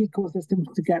the ecosystem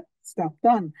to get stuff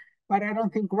done. But I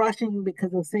don't think rushing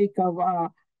because of sake of a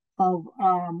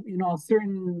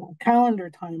certain calendar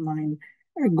timeline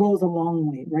goes a long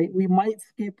way, right? We might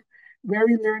skip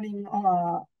very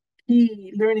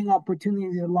key learning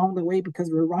opportunities along the way because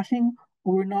we're rushing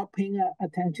or we're not paying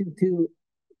attention to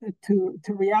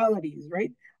realities,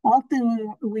 right?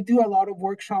 Often we do a lot of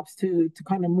workshops to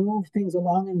kind of move things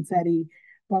along in SETI,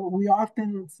 but we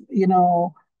often,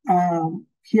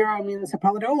 hear a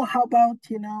municipality, oh, how about,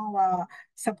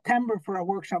 September for a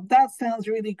workshop? That sounds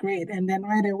really great. And then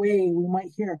right away we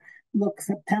might hear, look,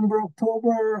 September,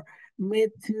 October,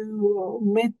 mid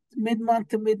month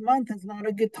to mid month is not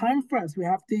a good time for us. We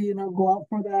have to, go out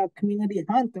for the community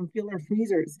hunt and fill our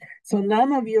freezers. So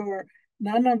none of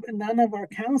our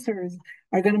counselors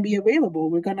are going to be available.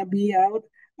 We're going to be out,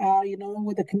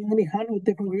 with the community hunt with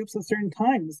different groups at certain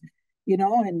times,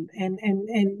 and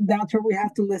that's where we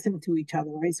have to listen to each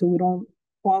other, right? So we don't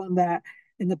fall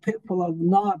in the pitfall of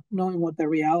not knowing what the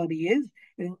reality is,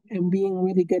 and being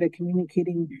really good at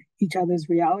communicating each other's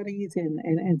realities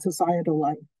and societal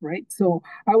life, right? So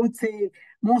I would say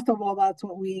most of all, that's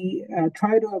what we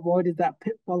try to avoid, is that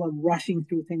pitfall of rushing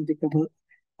through things because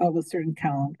of a certain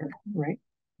calendar, right?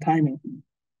 Timing.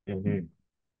 Mhm.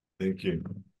 Thank you.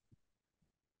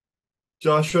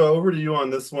 Joshua, over to you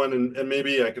on this one, and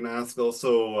maybe I can ask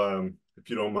also, if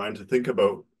you don't mind, to think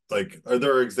about, like, are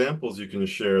there examples you can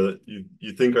share that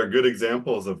you think are good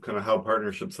examples of kind of how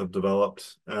partnerships have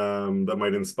developed, that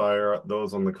might inspire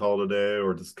those on the call today,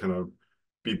 or just kind of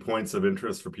be points of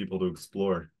interest for people to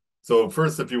explore? So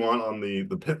first, if you want, on the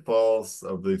pitfalls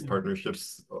of these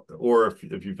partnerships, or if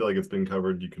you feel like it's been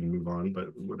covered, you can move on, but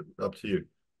up to you.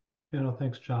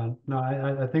 Thanks, John. No,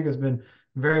 I think it's been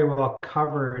very well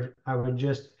covered. I would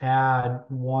just add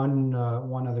one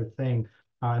other thing,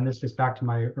 and this gets back to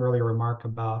my earlier remark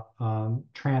about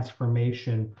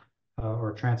transformation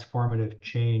or transformative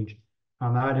change.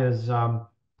 And that is, I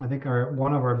think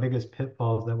one of our biggest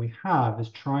pitfalls that we have is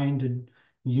trying to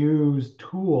use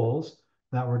tools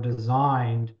that were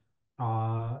designed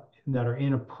that are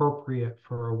inappropriate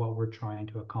for what we're trying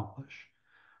to accomplish.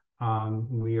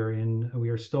 We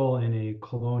are still in a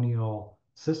colonial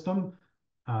system.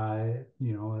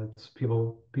 It's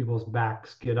people's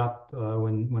backs get up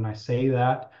when I say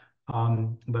that.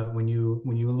 But when you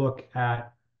look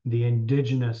at the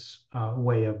indigenous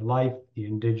way of life, the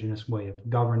indigenous way of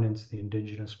governance, the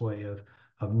indigenous way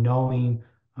of knowing,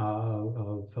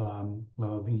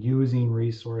 of using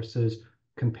resources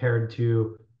compared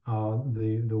to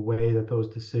the way that those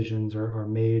decisions are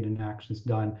made and actions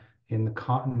done in the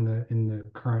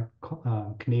current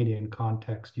Canadian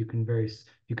context, you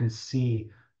can see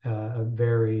a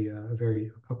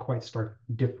quite stark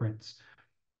difference.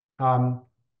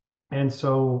 And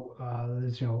so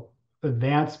there's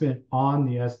advancement on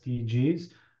the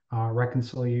SDGs,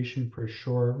 reconciliation for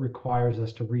sure requires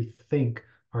us to rethink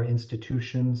our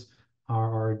institutions,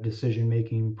 our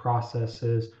decision-making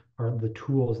processes, or the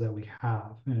tools that we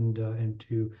have, and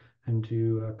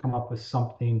to come up with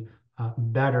something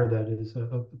better that is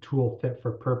a tool fit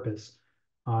for purpose.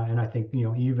 And I think,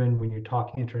 even when you're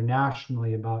talking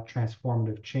internationally about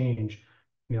transformative change,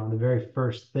 the very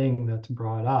first thing that's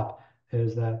brought up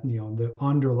is that, the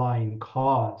underlying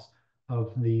cause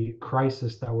of the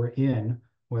crisis that we're in,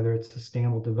 whether it's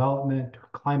sustainable development or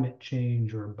climate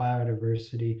change or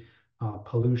biodiversity,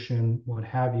 pollution, what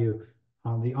have you,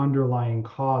 the underlying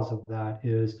cause of that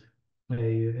is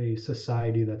a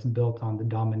society that's built on the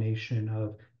domination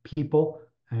of people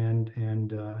and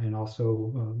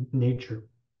also nature.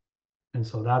 And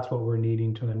so that's what we're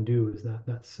needing to undo, is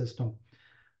that system.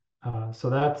 So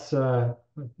that's a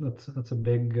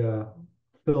big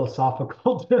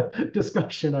philosophical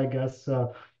discussion, I guess.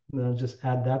 I'll just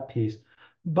add that piece.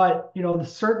 But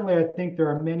certainly, I think there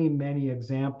are many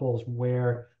examples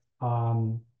where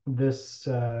this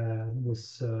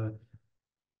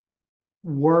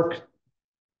work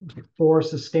for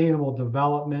sustainable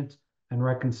development and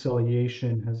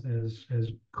reconciliation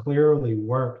has clearly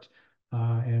worked.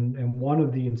 And one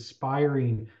of the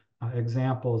inspiring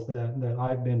examples that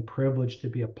I've been privileged to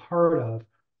be a part of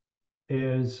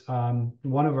is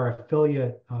one of our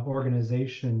affiliate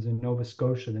organizations in Nova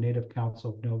Scotia, the Native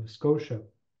Council of Nova Scotia,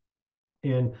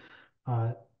 in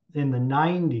the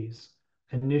 90s,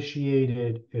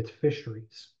 initiated its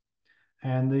fisheries.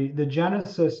 And the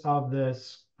genesis of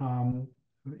this,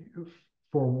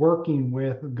 for working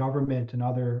with government and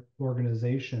other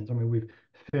organizations, I mean, we've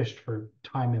fished for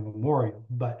time immemorial,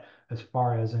 but as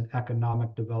far as an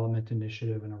economic development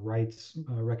initiative and a rights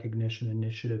recognition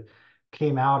initiative,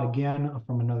 came out again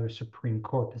from another Supreme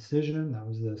Court decision. That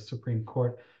was the Supreme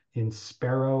Court in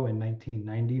Sparrow in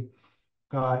 1990.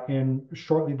 And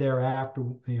shortly thereafter,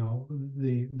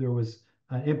 there was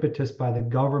an impetus by the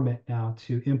government now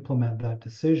to implement that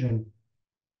decision,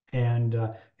 and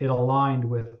it aligned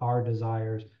with our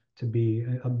desires to be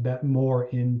a bit more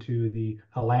into the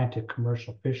Atlantic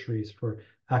commercial fisheries for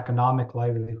economic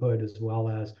livelihood as well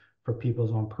as for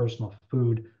people's own personal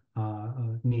food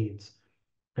needs.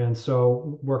 And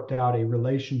so worked out a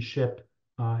relationship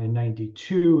in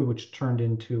 92, which turned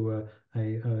into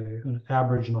an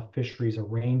Aboriginal fisheries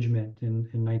arrangement in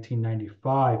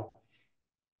 1995.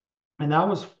 And that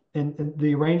was, and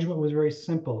the arrangement was very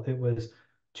simple. It was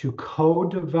to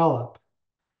co-develop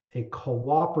a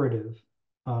cooperative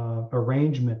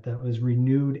arrangement that was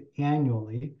renewed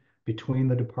annually between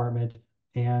the department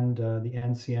and the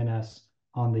NCNS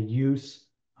on the use,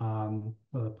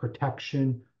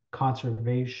 protection,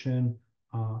 conservation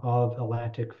of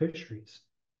Atlantic fisheries,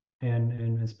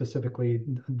 and specifically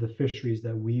the fisheries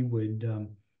that we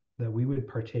would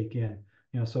partake in.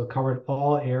 So it covered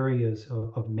all areas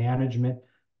of management,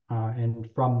 and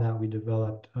from that we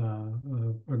developed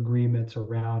agreements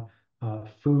around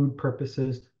food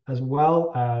purposes, as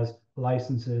well as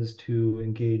licenses to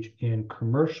engage in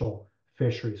commercial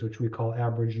fisheries, which we call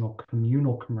Aboriginal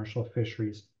communal commercial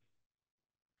fisheries.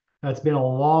 It's been a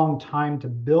long time to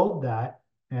build that,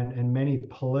 and many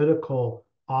political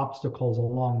obstacles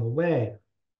along the way.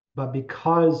 But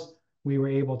because we were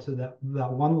able to, that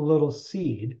one little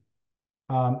seed,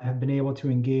 have been able to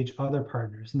engage other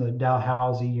partners, the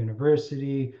Dalhousie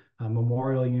University,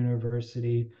 Memorial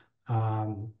University,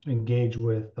 engage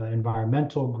with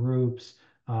environmental groups,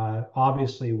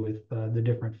 obviously with the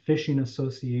different fishing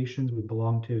associations. We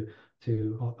belong to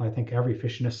I think every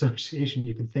fishing association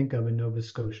you can think of in Nova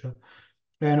Scotia.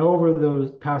 And over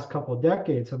those past couple of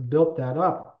decades have built that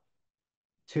up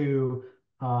to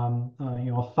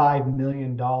 $5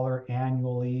 million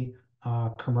annually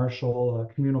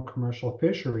communal commercial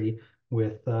fishery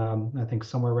with I think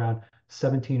somewhere around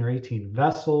 17 or 18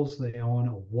 vessels. They own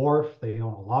a wharf, they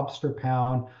own a lobster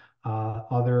pound,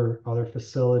 other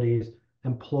facilities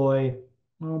employ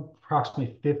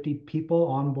approximately 50 people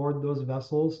on board those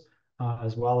vessels,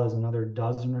 as well as another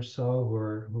dozen or so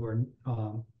who are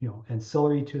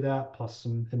ancillary to that, plus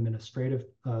some administrative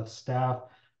staff.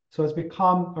 So it's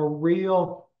become a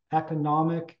real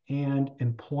economic and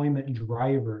employment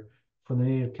driver for the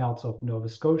Native Council of Nova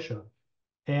Scotia.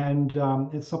 And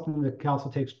it's something that the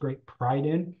council takes great pride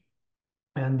in.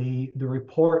 And the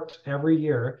report every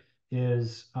year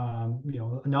is,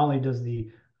 not only does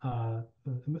the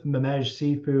Mamej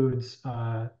Seafoods,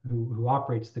 who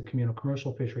operates the communal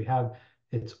commercial fishery, have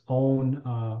its own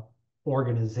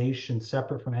organization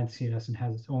separate from NCNS and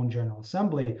has its own General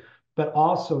Assembly, but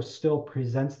also still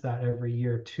presents that every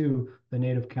year to the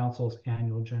Native Council's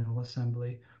annual General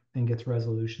Assembly and gets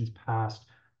resolutions passed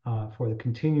for the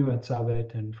continuance of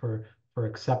it and for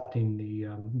accepting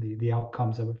the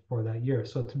outcomes of it for that year.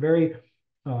 So it's very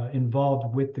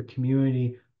involved with the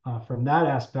community from that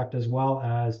aspect, as well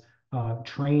as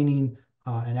training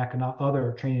and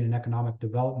other training and economic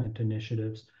development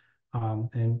initiatives,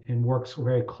 and works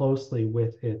very closely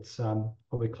with its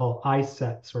what we call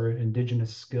ISETs, or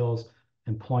Indigenous Skills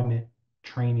Employment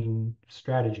Training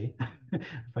Strategy, if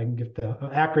I can get the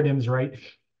acronyms right,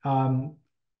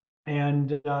 and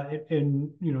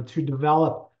to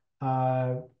develop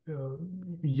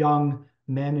young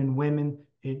men and women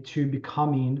to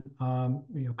becoming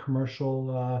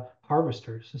commercial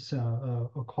harvesters,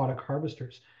 aquatic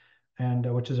harvesters, and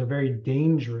which is a very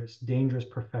dangerous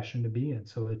profession to be in.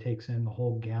 So it takes in the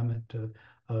whole gamut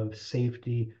of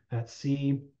safety at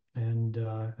sea, and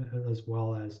as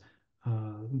well as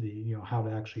how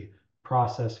to actually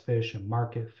process fish and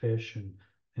market fish,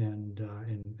 and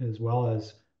as well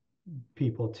as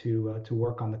people to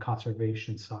work on the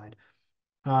conservation side.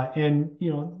 And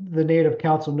the Native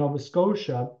Council of Nova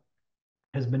Scotia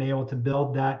has been able to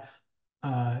build that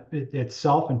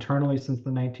itself internally since the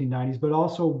 1990s, but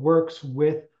also works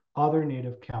with other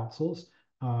Native councils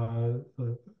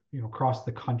across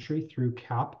the country through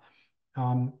CAP,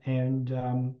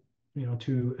 and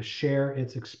to share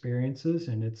its experiences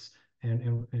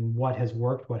and what has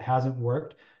worked, what hasn't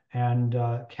worked. And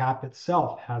CAP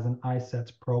itself has an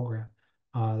ISETS program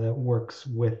that works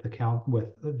with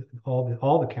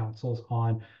all the councils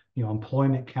on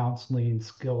employment counseling,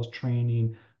 skills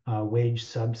training, wage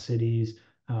subsidies,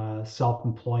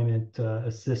 self-employment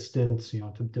assistance,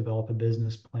 to develop a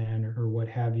business plan or what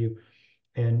have you.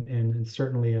 And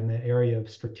certainly in the area of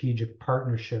strategic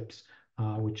partnerships,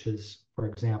 which is, for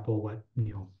example, what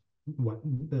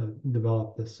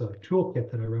developed this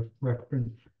toolkit that I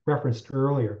referenced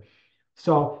earlier.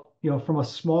 So, from a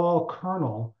small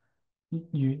kernel,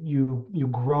 you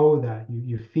grow that,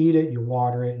 you feed it, you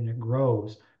water it, and it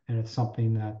grows, and it's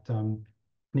something that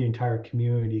the entire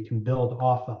community can build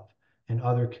off of, and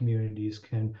other communities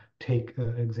can take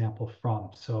example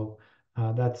from. So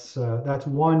that's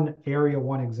one area,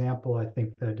 one example I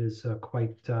think that is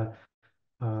quite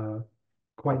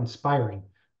quite inspiring.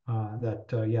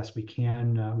 That yes, we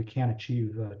can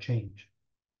achieve change.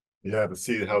 Yeah, to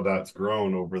see how that's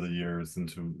grown over the years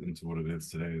into what it is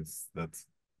today that's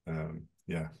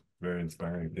yeah, very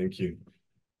inspiring. Thank you.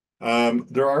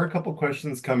 There are a couple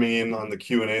questions coming in on the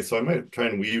Q&A, so I might try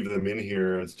and weave them in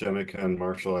here as Jenica and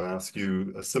Marshall ask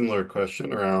you a similar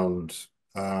question around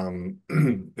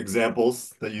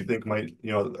examples that you think might,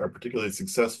 are particularly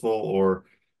successful or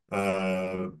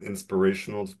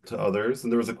inspirational to others.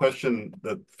 And there was a question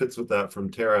that fits with that from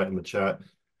Tara in the chat,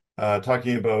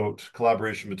 talking about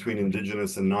collaboration between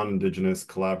Indigenous and non-Indigenous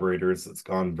collaborators that's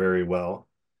gone very well,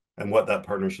 and what that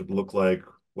partnership looked like,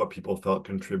 what people felt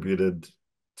contributed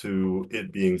to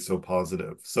it being so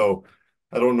positive. So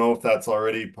I don't know if that's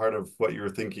already part of what you're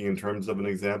thinking in terms of an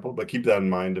example, but keep that in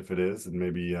mind if it is, and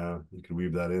maybe you can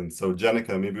weave that in. So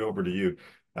Jenica, maybe over to you.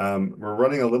 We're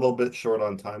running a little bit short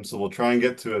on time, so we'll try and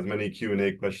get to as many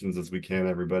Q&A questions as we can,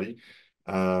 everybody.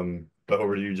 But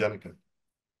over to you, Jenica.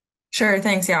 Sure,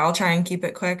 thanks. Yeah, I'll try and keep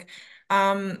it quick.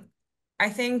 I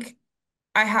think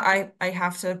I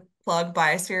have to plug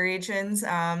biosphere regions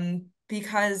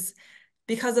because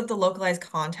of the localized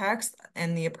context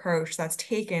and the approach that's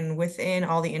taken within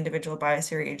all the individual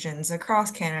biosphere regions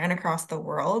across Canada and across the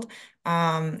world.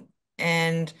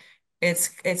 And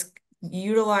it's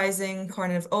utilizing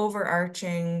kind of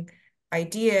overarching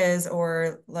ideas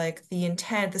or like the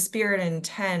intent, the spirit and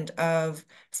intent of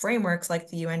frameworks like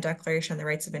the UN Declaration on the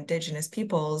Rights of Indigenous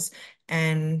Peoples,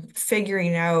 and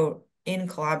figuring out in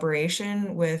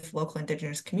collaboration with local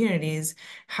Indigenous communities,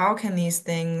 how can these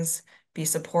things be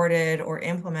supported or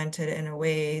implemented in a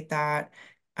way that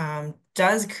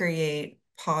does create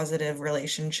positive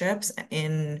relationships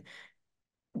in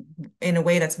a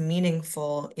way that's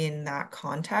meaningful in that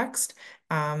context.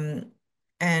 And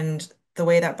the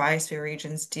way that biosphere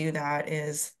regions do that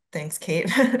is, thanks,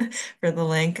 Kate, for the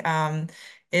link,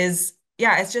 is,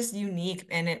 yeah, it's just unique,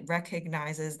 and it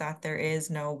recognizes that there is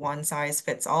no one size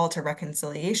fits all to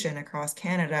reconciliation across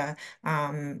Canada,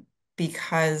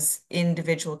 because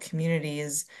individual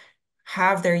communities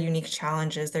have their unique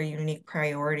challenges, their unique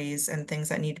priorities, and things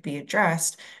that need to be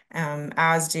addressed,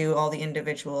 as do all the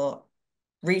individual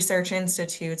research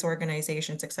institutes,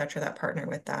 organizations, et cetera, that partner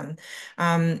with them.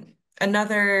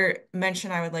 Another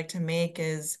mention I would like to make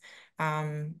is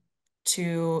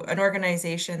to an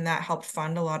organization that helped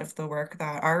fund a lot of the work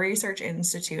that our research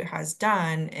institute has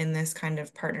done in this kind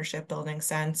of partnership building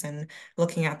sense and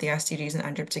looking at the SDGs and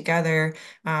UNDRIP together,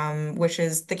 which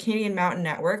is the Canadian Mountain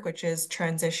Network, which is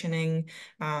transitioning,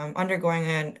 undergoing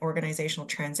an organizational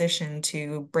transition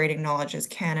to Braiding Knowledges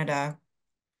Canada.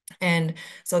 And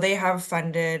so they have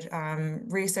funded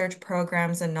research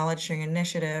programs and knowledge sharing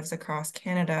initiatives across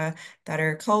Canada that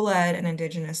are co-led and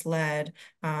Indigenous-led.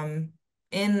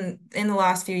 In the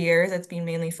last few years, it's been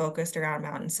mainly focused around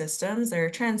mountain systems. They're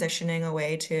transitioning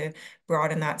away to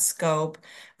broaden that scope.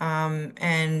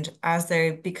 And as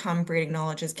they become Braiding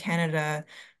Knowledges Canada,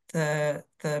 the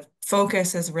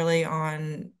focus is really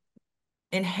on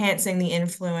enhancing the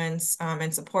influence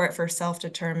and support for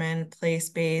self-determined,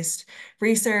 place-based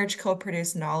research,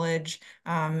 co-produced knowledge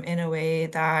in a way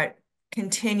that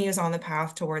continues on the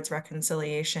path towards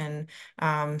reconciliation,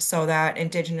 so that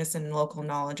Indigenous and local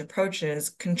knowledge approaches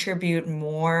contribute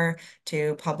more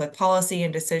to public policy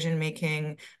and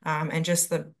decision-making, and just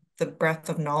the breadth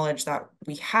of knowledge that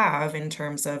we have in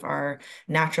terms of our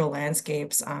natural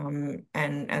landscapes, and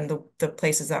the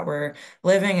places that we're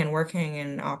living and working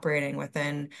and operating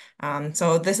within.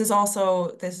 So this is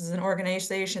an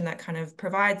organization that kind of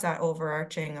provides that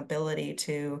overarching ability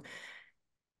to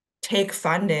take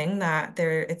funding that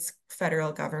it's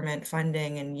federal government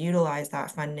funding and utilize that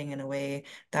funding in a way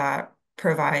that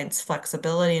provides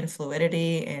flexibility and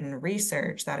fluidity in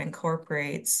research that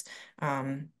incorporates,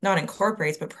 not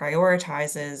incorporates, but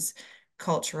prioritizes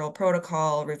cultural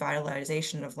protocol,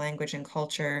 revitalization of language and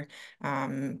culture,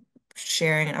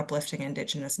 sharing and uplifting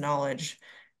Indigenous knowledge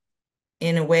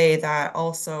in a way that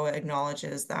also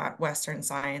acknowledges that Western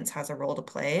science has a role to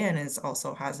play and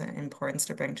also has an importance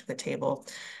to bring to the table.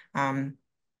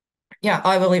 Yeah,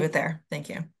 I will leave it there. Thank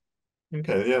you.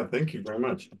 Okay, yeah, thank you very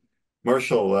much.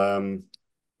 Marshall,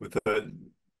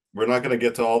 we're not going to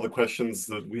get to all the questions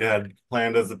that we had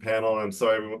planned as a panel. I'm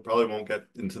sorry, we probably won't get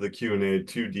into the Q&A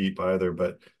too deep either,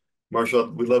 but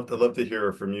Marshall, I'd love to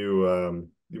hear from you.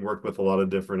 You work with a lot of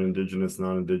different Indigenous,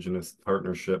 non-Indigenous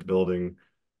partnership building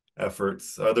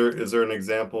efforts. Is there an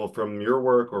example from your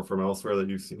work or from elsewhere that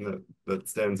you've seen that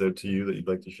stands out to you that you'd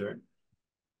like to share?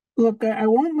 Look, I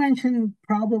won't mention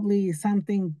probably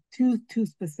something too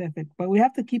specific, but we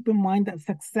have to keep in mind that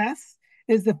success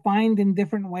is defined in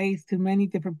different ways to many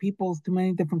different peoples, to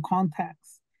many different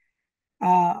contexts.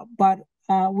 But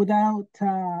without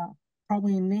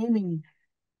probably naming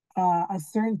a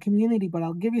certain community, but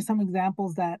I'll give you some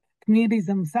examples that communities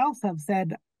themselves have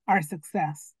said are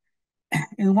success.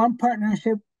 In one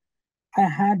partnership, I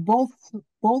had both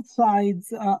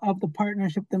sides of the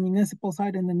partnership, the municipal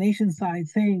side and the nation side,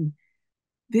 saying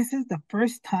this is the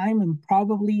first time in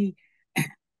probably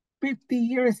 50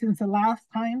 years since the last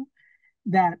time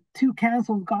that two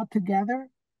councils got together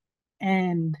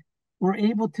and were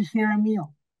able to share a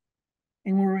meal,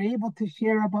 and we're able to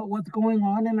share about what's going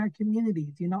on in our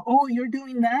communities. You know, oh, you're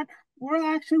doing that. We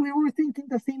were thinking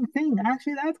the same thing.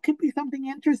 Actually, that could be something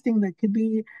interesting that could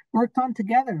be worked on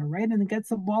together, right? And it gets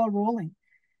the ball rolling.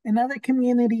 Another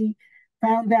community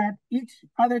found that each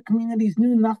other communities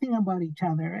knew nothing about each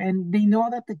other, and they know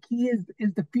that the key is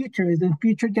the future, is in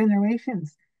future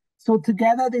generations. So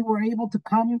together they were able to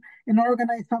come and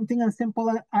organize something as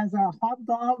simple as a hot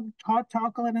dog, hot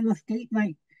chocolate, and a skate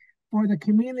night for the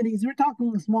communities. We're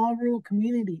talking small rural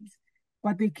communities,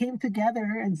 but they came together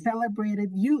and celebrated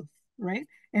youth, right?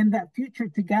 And that future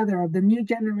together of the new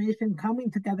generation coming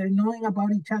together, knowing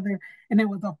about each other. And it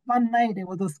was a fun night. It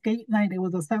was a skate night. It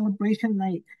was a celebration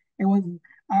night. It was,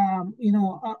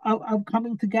 of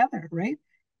coming together, right?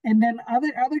 And then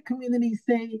other communities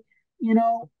say, you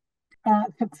know,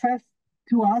 success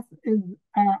to us is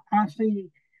actually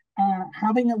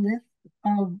having a list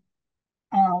of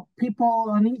people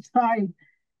on each side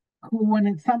who, when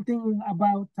it's something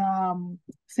about,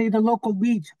 say, the local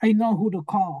beach, I know who to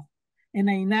call. And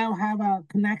I now have a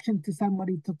connection to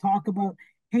somebody to talk about,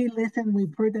 hey, listen,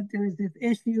 we've heard that there is this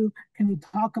issue. Can we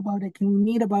talk about it? Can we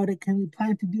meet about it? Can we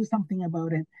plan to do something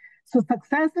about it? So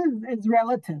success is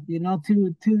relative, you know,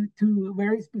 to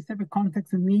very specific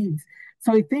contexts and needs.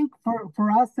 So I think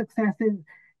for us, success is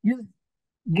just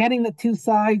getting the two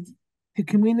sides to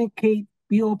communicate,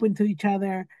 be open to each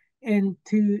other, and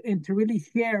to really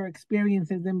share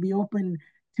experiences and be open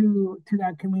to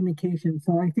that communication.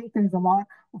 So I think there's a lot.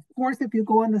 Of course, if you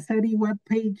go on the SETI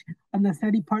webpage, on the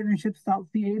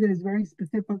SETIpartnerships.ca, there's very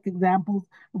specific examples,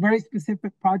 very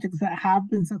specific projects that have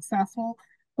been successful.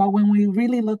 But when we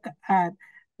really look at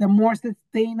the more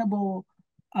sustainable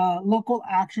local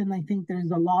action, I think there's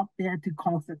a lot there to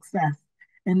call success.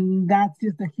 And that's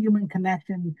just a human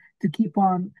connection to keep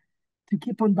on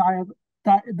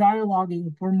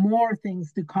dialoguing for more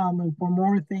things to come, and for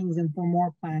more things, and for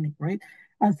more planning, right?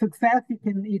 Success,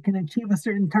 you can achieve a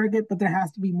certain target, but there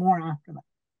has to be more after that.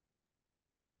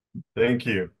 Thank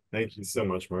you. Thank you so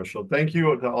much, Marshall. Thank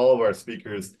you to all of our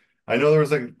speakers. I know there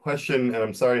was a question, and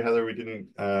I'm sorry, Heather, we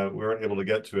weren't able to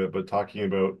get to it, but talking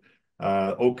about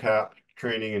OCAP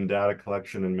training and data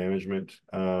collection and management.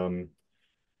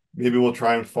 Maybe we'll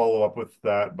try and follow up with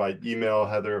that by email,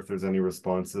 Heather, if there's any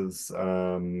responses.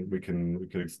 We can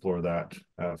explore that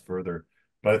further.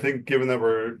 But I think given that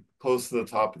we're close to the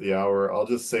top of the hour, I'll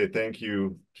just say thank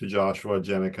you to Joshua,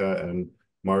 Jenica, and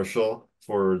Marshall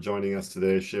for joining us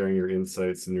today, sharing your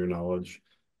insights and your knowledge.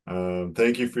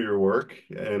 Thank you for your work,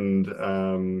 and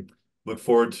look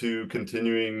forward to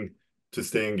continuing to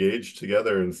stay engaged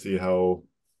together and see how,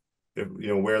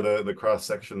 where the cross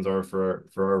sections are for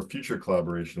our future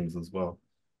collaborations as well.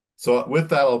 So with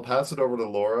that, I'll pass it over to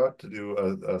Laura to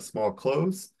do a small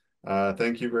close.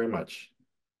 Thank you very much.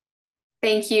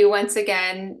 Thank you once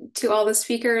again to all the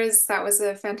speakers. That was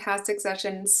a fantastic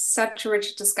session, such a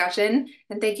rich discussion.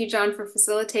 And thank you, John, for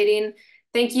facilitating.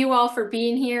 Thank you all for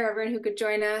being here, everyone who could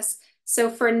join us. So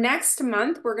for next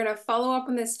month, we're going to follow up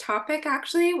on this topic,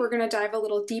 actually. We're going to dive a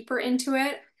little deeper into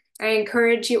it. I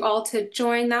encourage you all to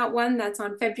join that one. That's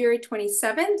on February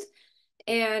 27th.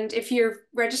 And if you're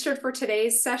registered for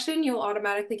today's session, you'll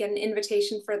automatically get an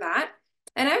invitation for that.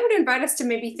 And I would invite us to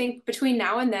maybe think between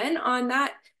now and then on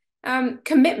that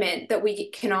commitment that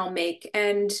we can all make,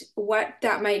 and what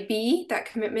that might be, that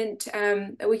commitment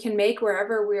that we can make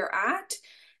wherever we're at.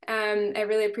 I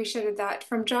really appreciated that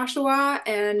from Joshua,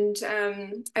 and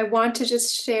I want to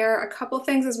just share a couple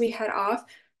things as we head off.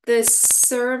 The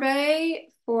survey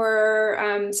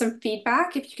for some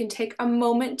feedback, if you can take a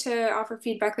moment to offer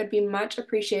feedback, that'd be much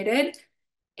appreciated.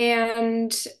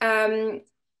 And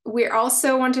we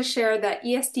also want to share that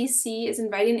ESDC is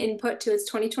inviting input to its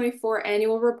 2024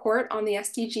 annual report on the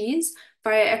SDGs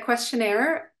via a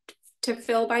questionnaire to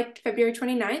fill by February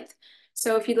 29th.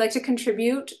 So if you'd like to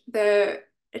contribute, the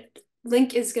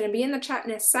link is going to be in the chat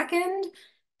in a second.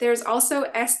 There's also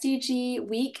SDG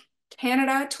Week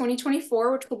Canada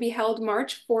 2024, which will be held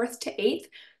March 4th to 8th.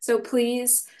 So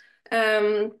please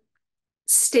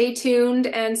stay tuned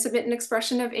and submit an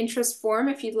expression of interest form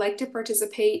if you'd like to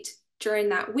participate during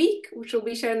that week, which will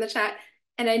be shared in the chat.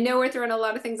 And I know we're throwing a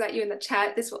lot of things at you in the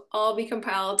chat. This will all be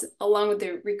compiled along with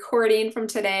the recording from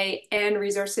today and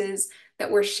resources that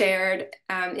were shared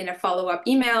in a follow-up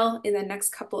email in the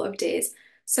next couple of days.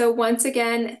 So once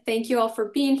again, thank you all for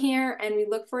being here, and we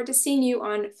look forward to seeing you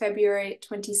on February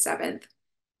 27th.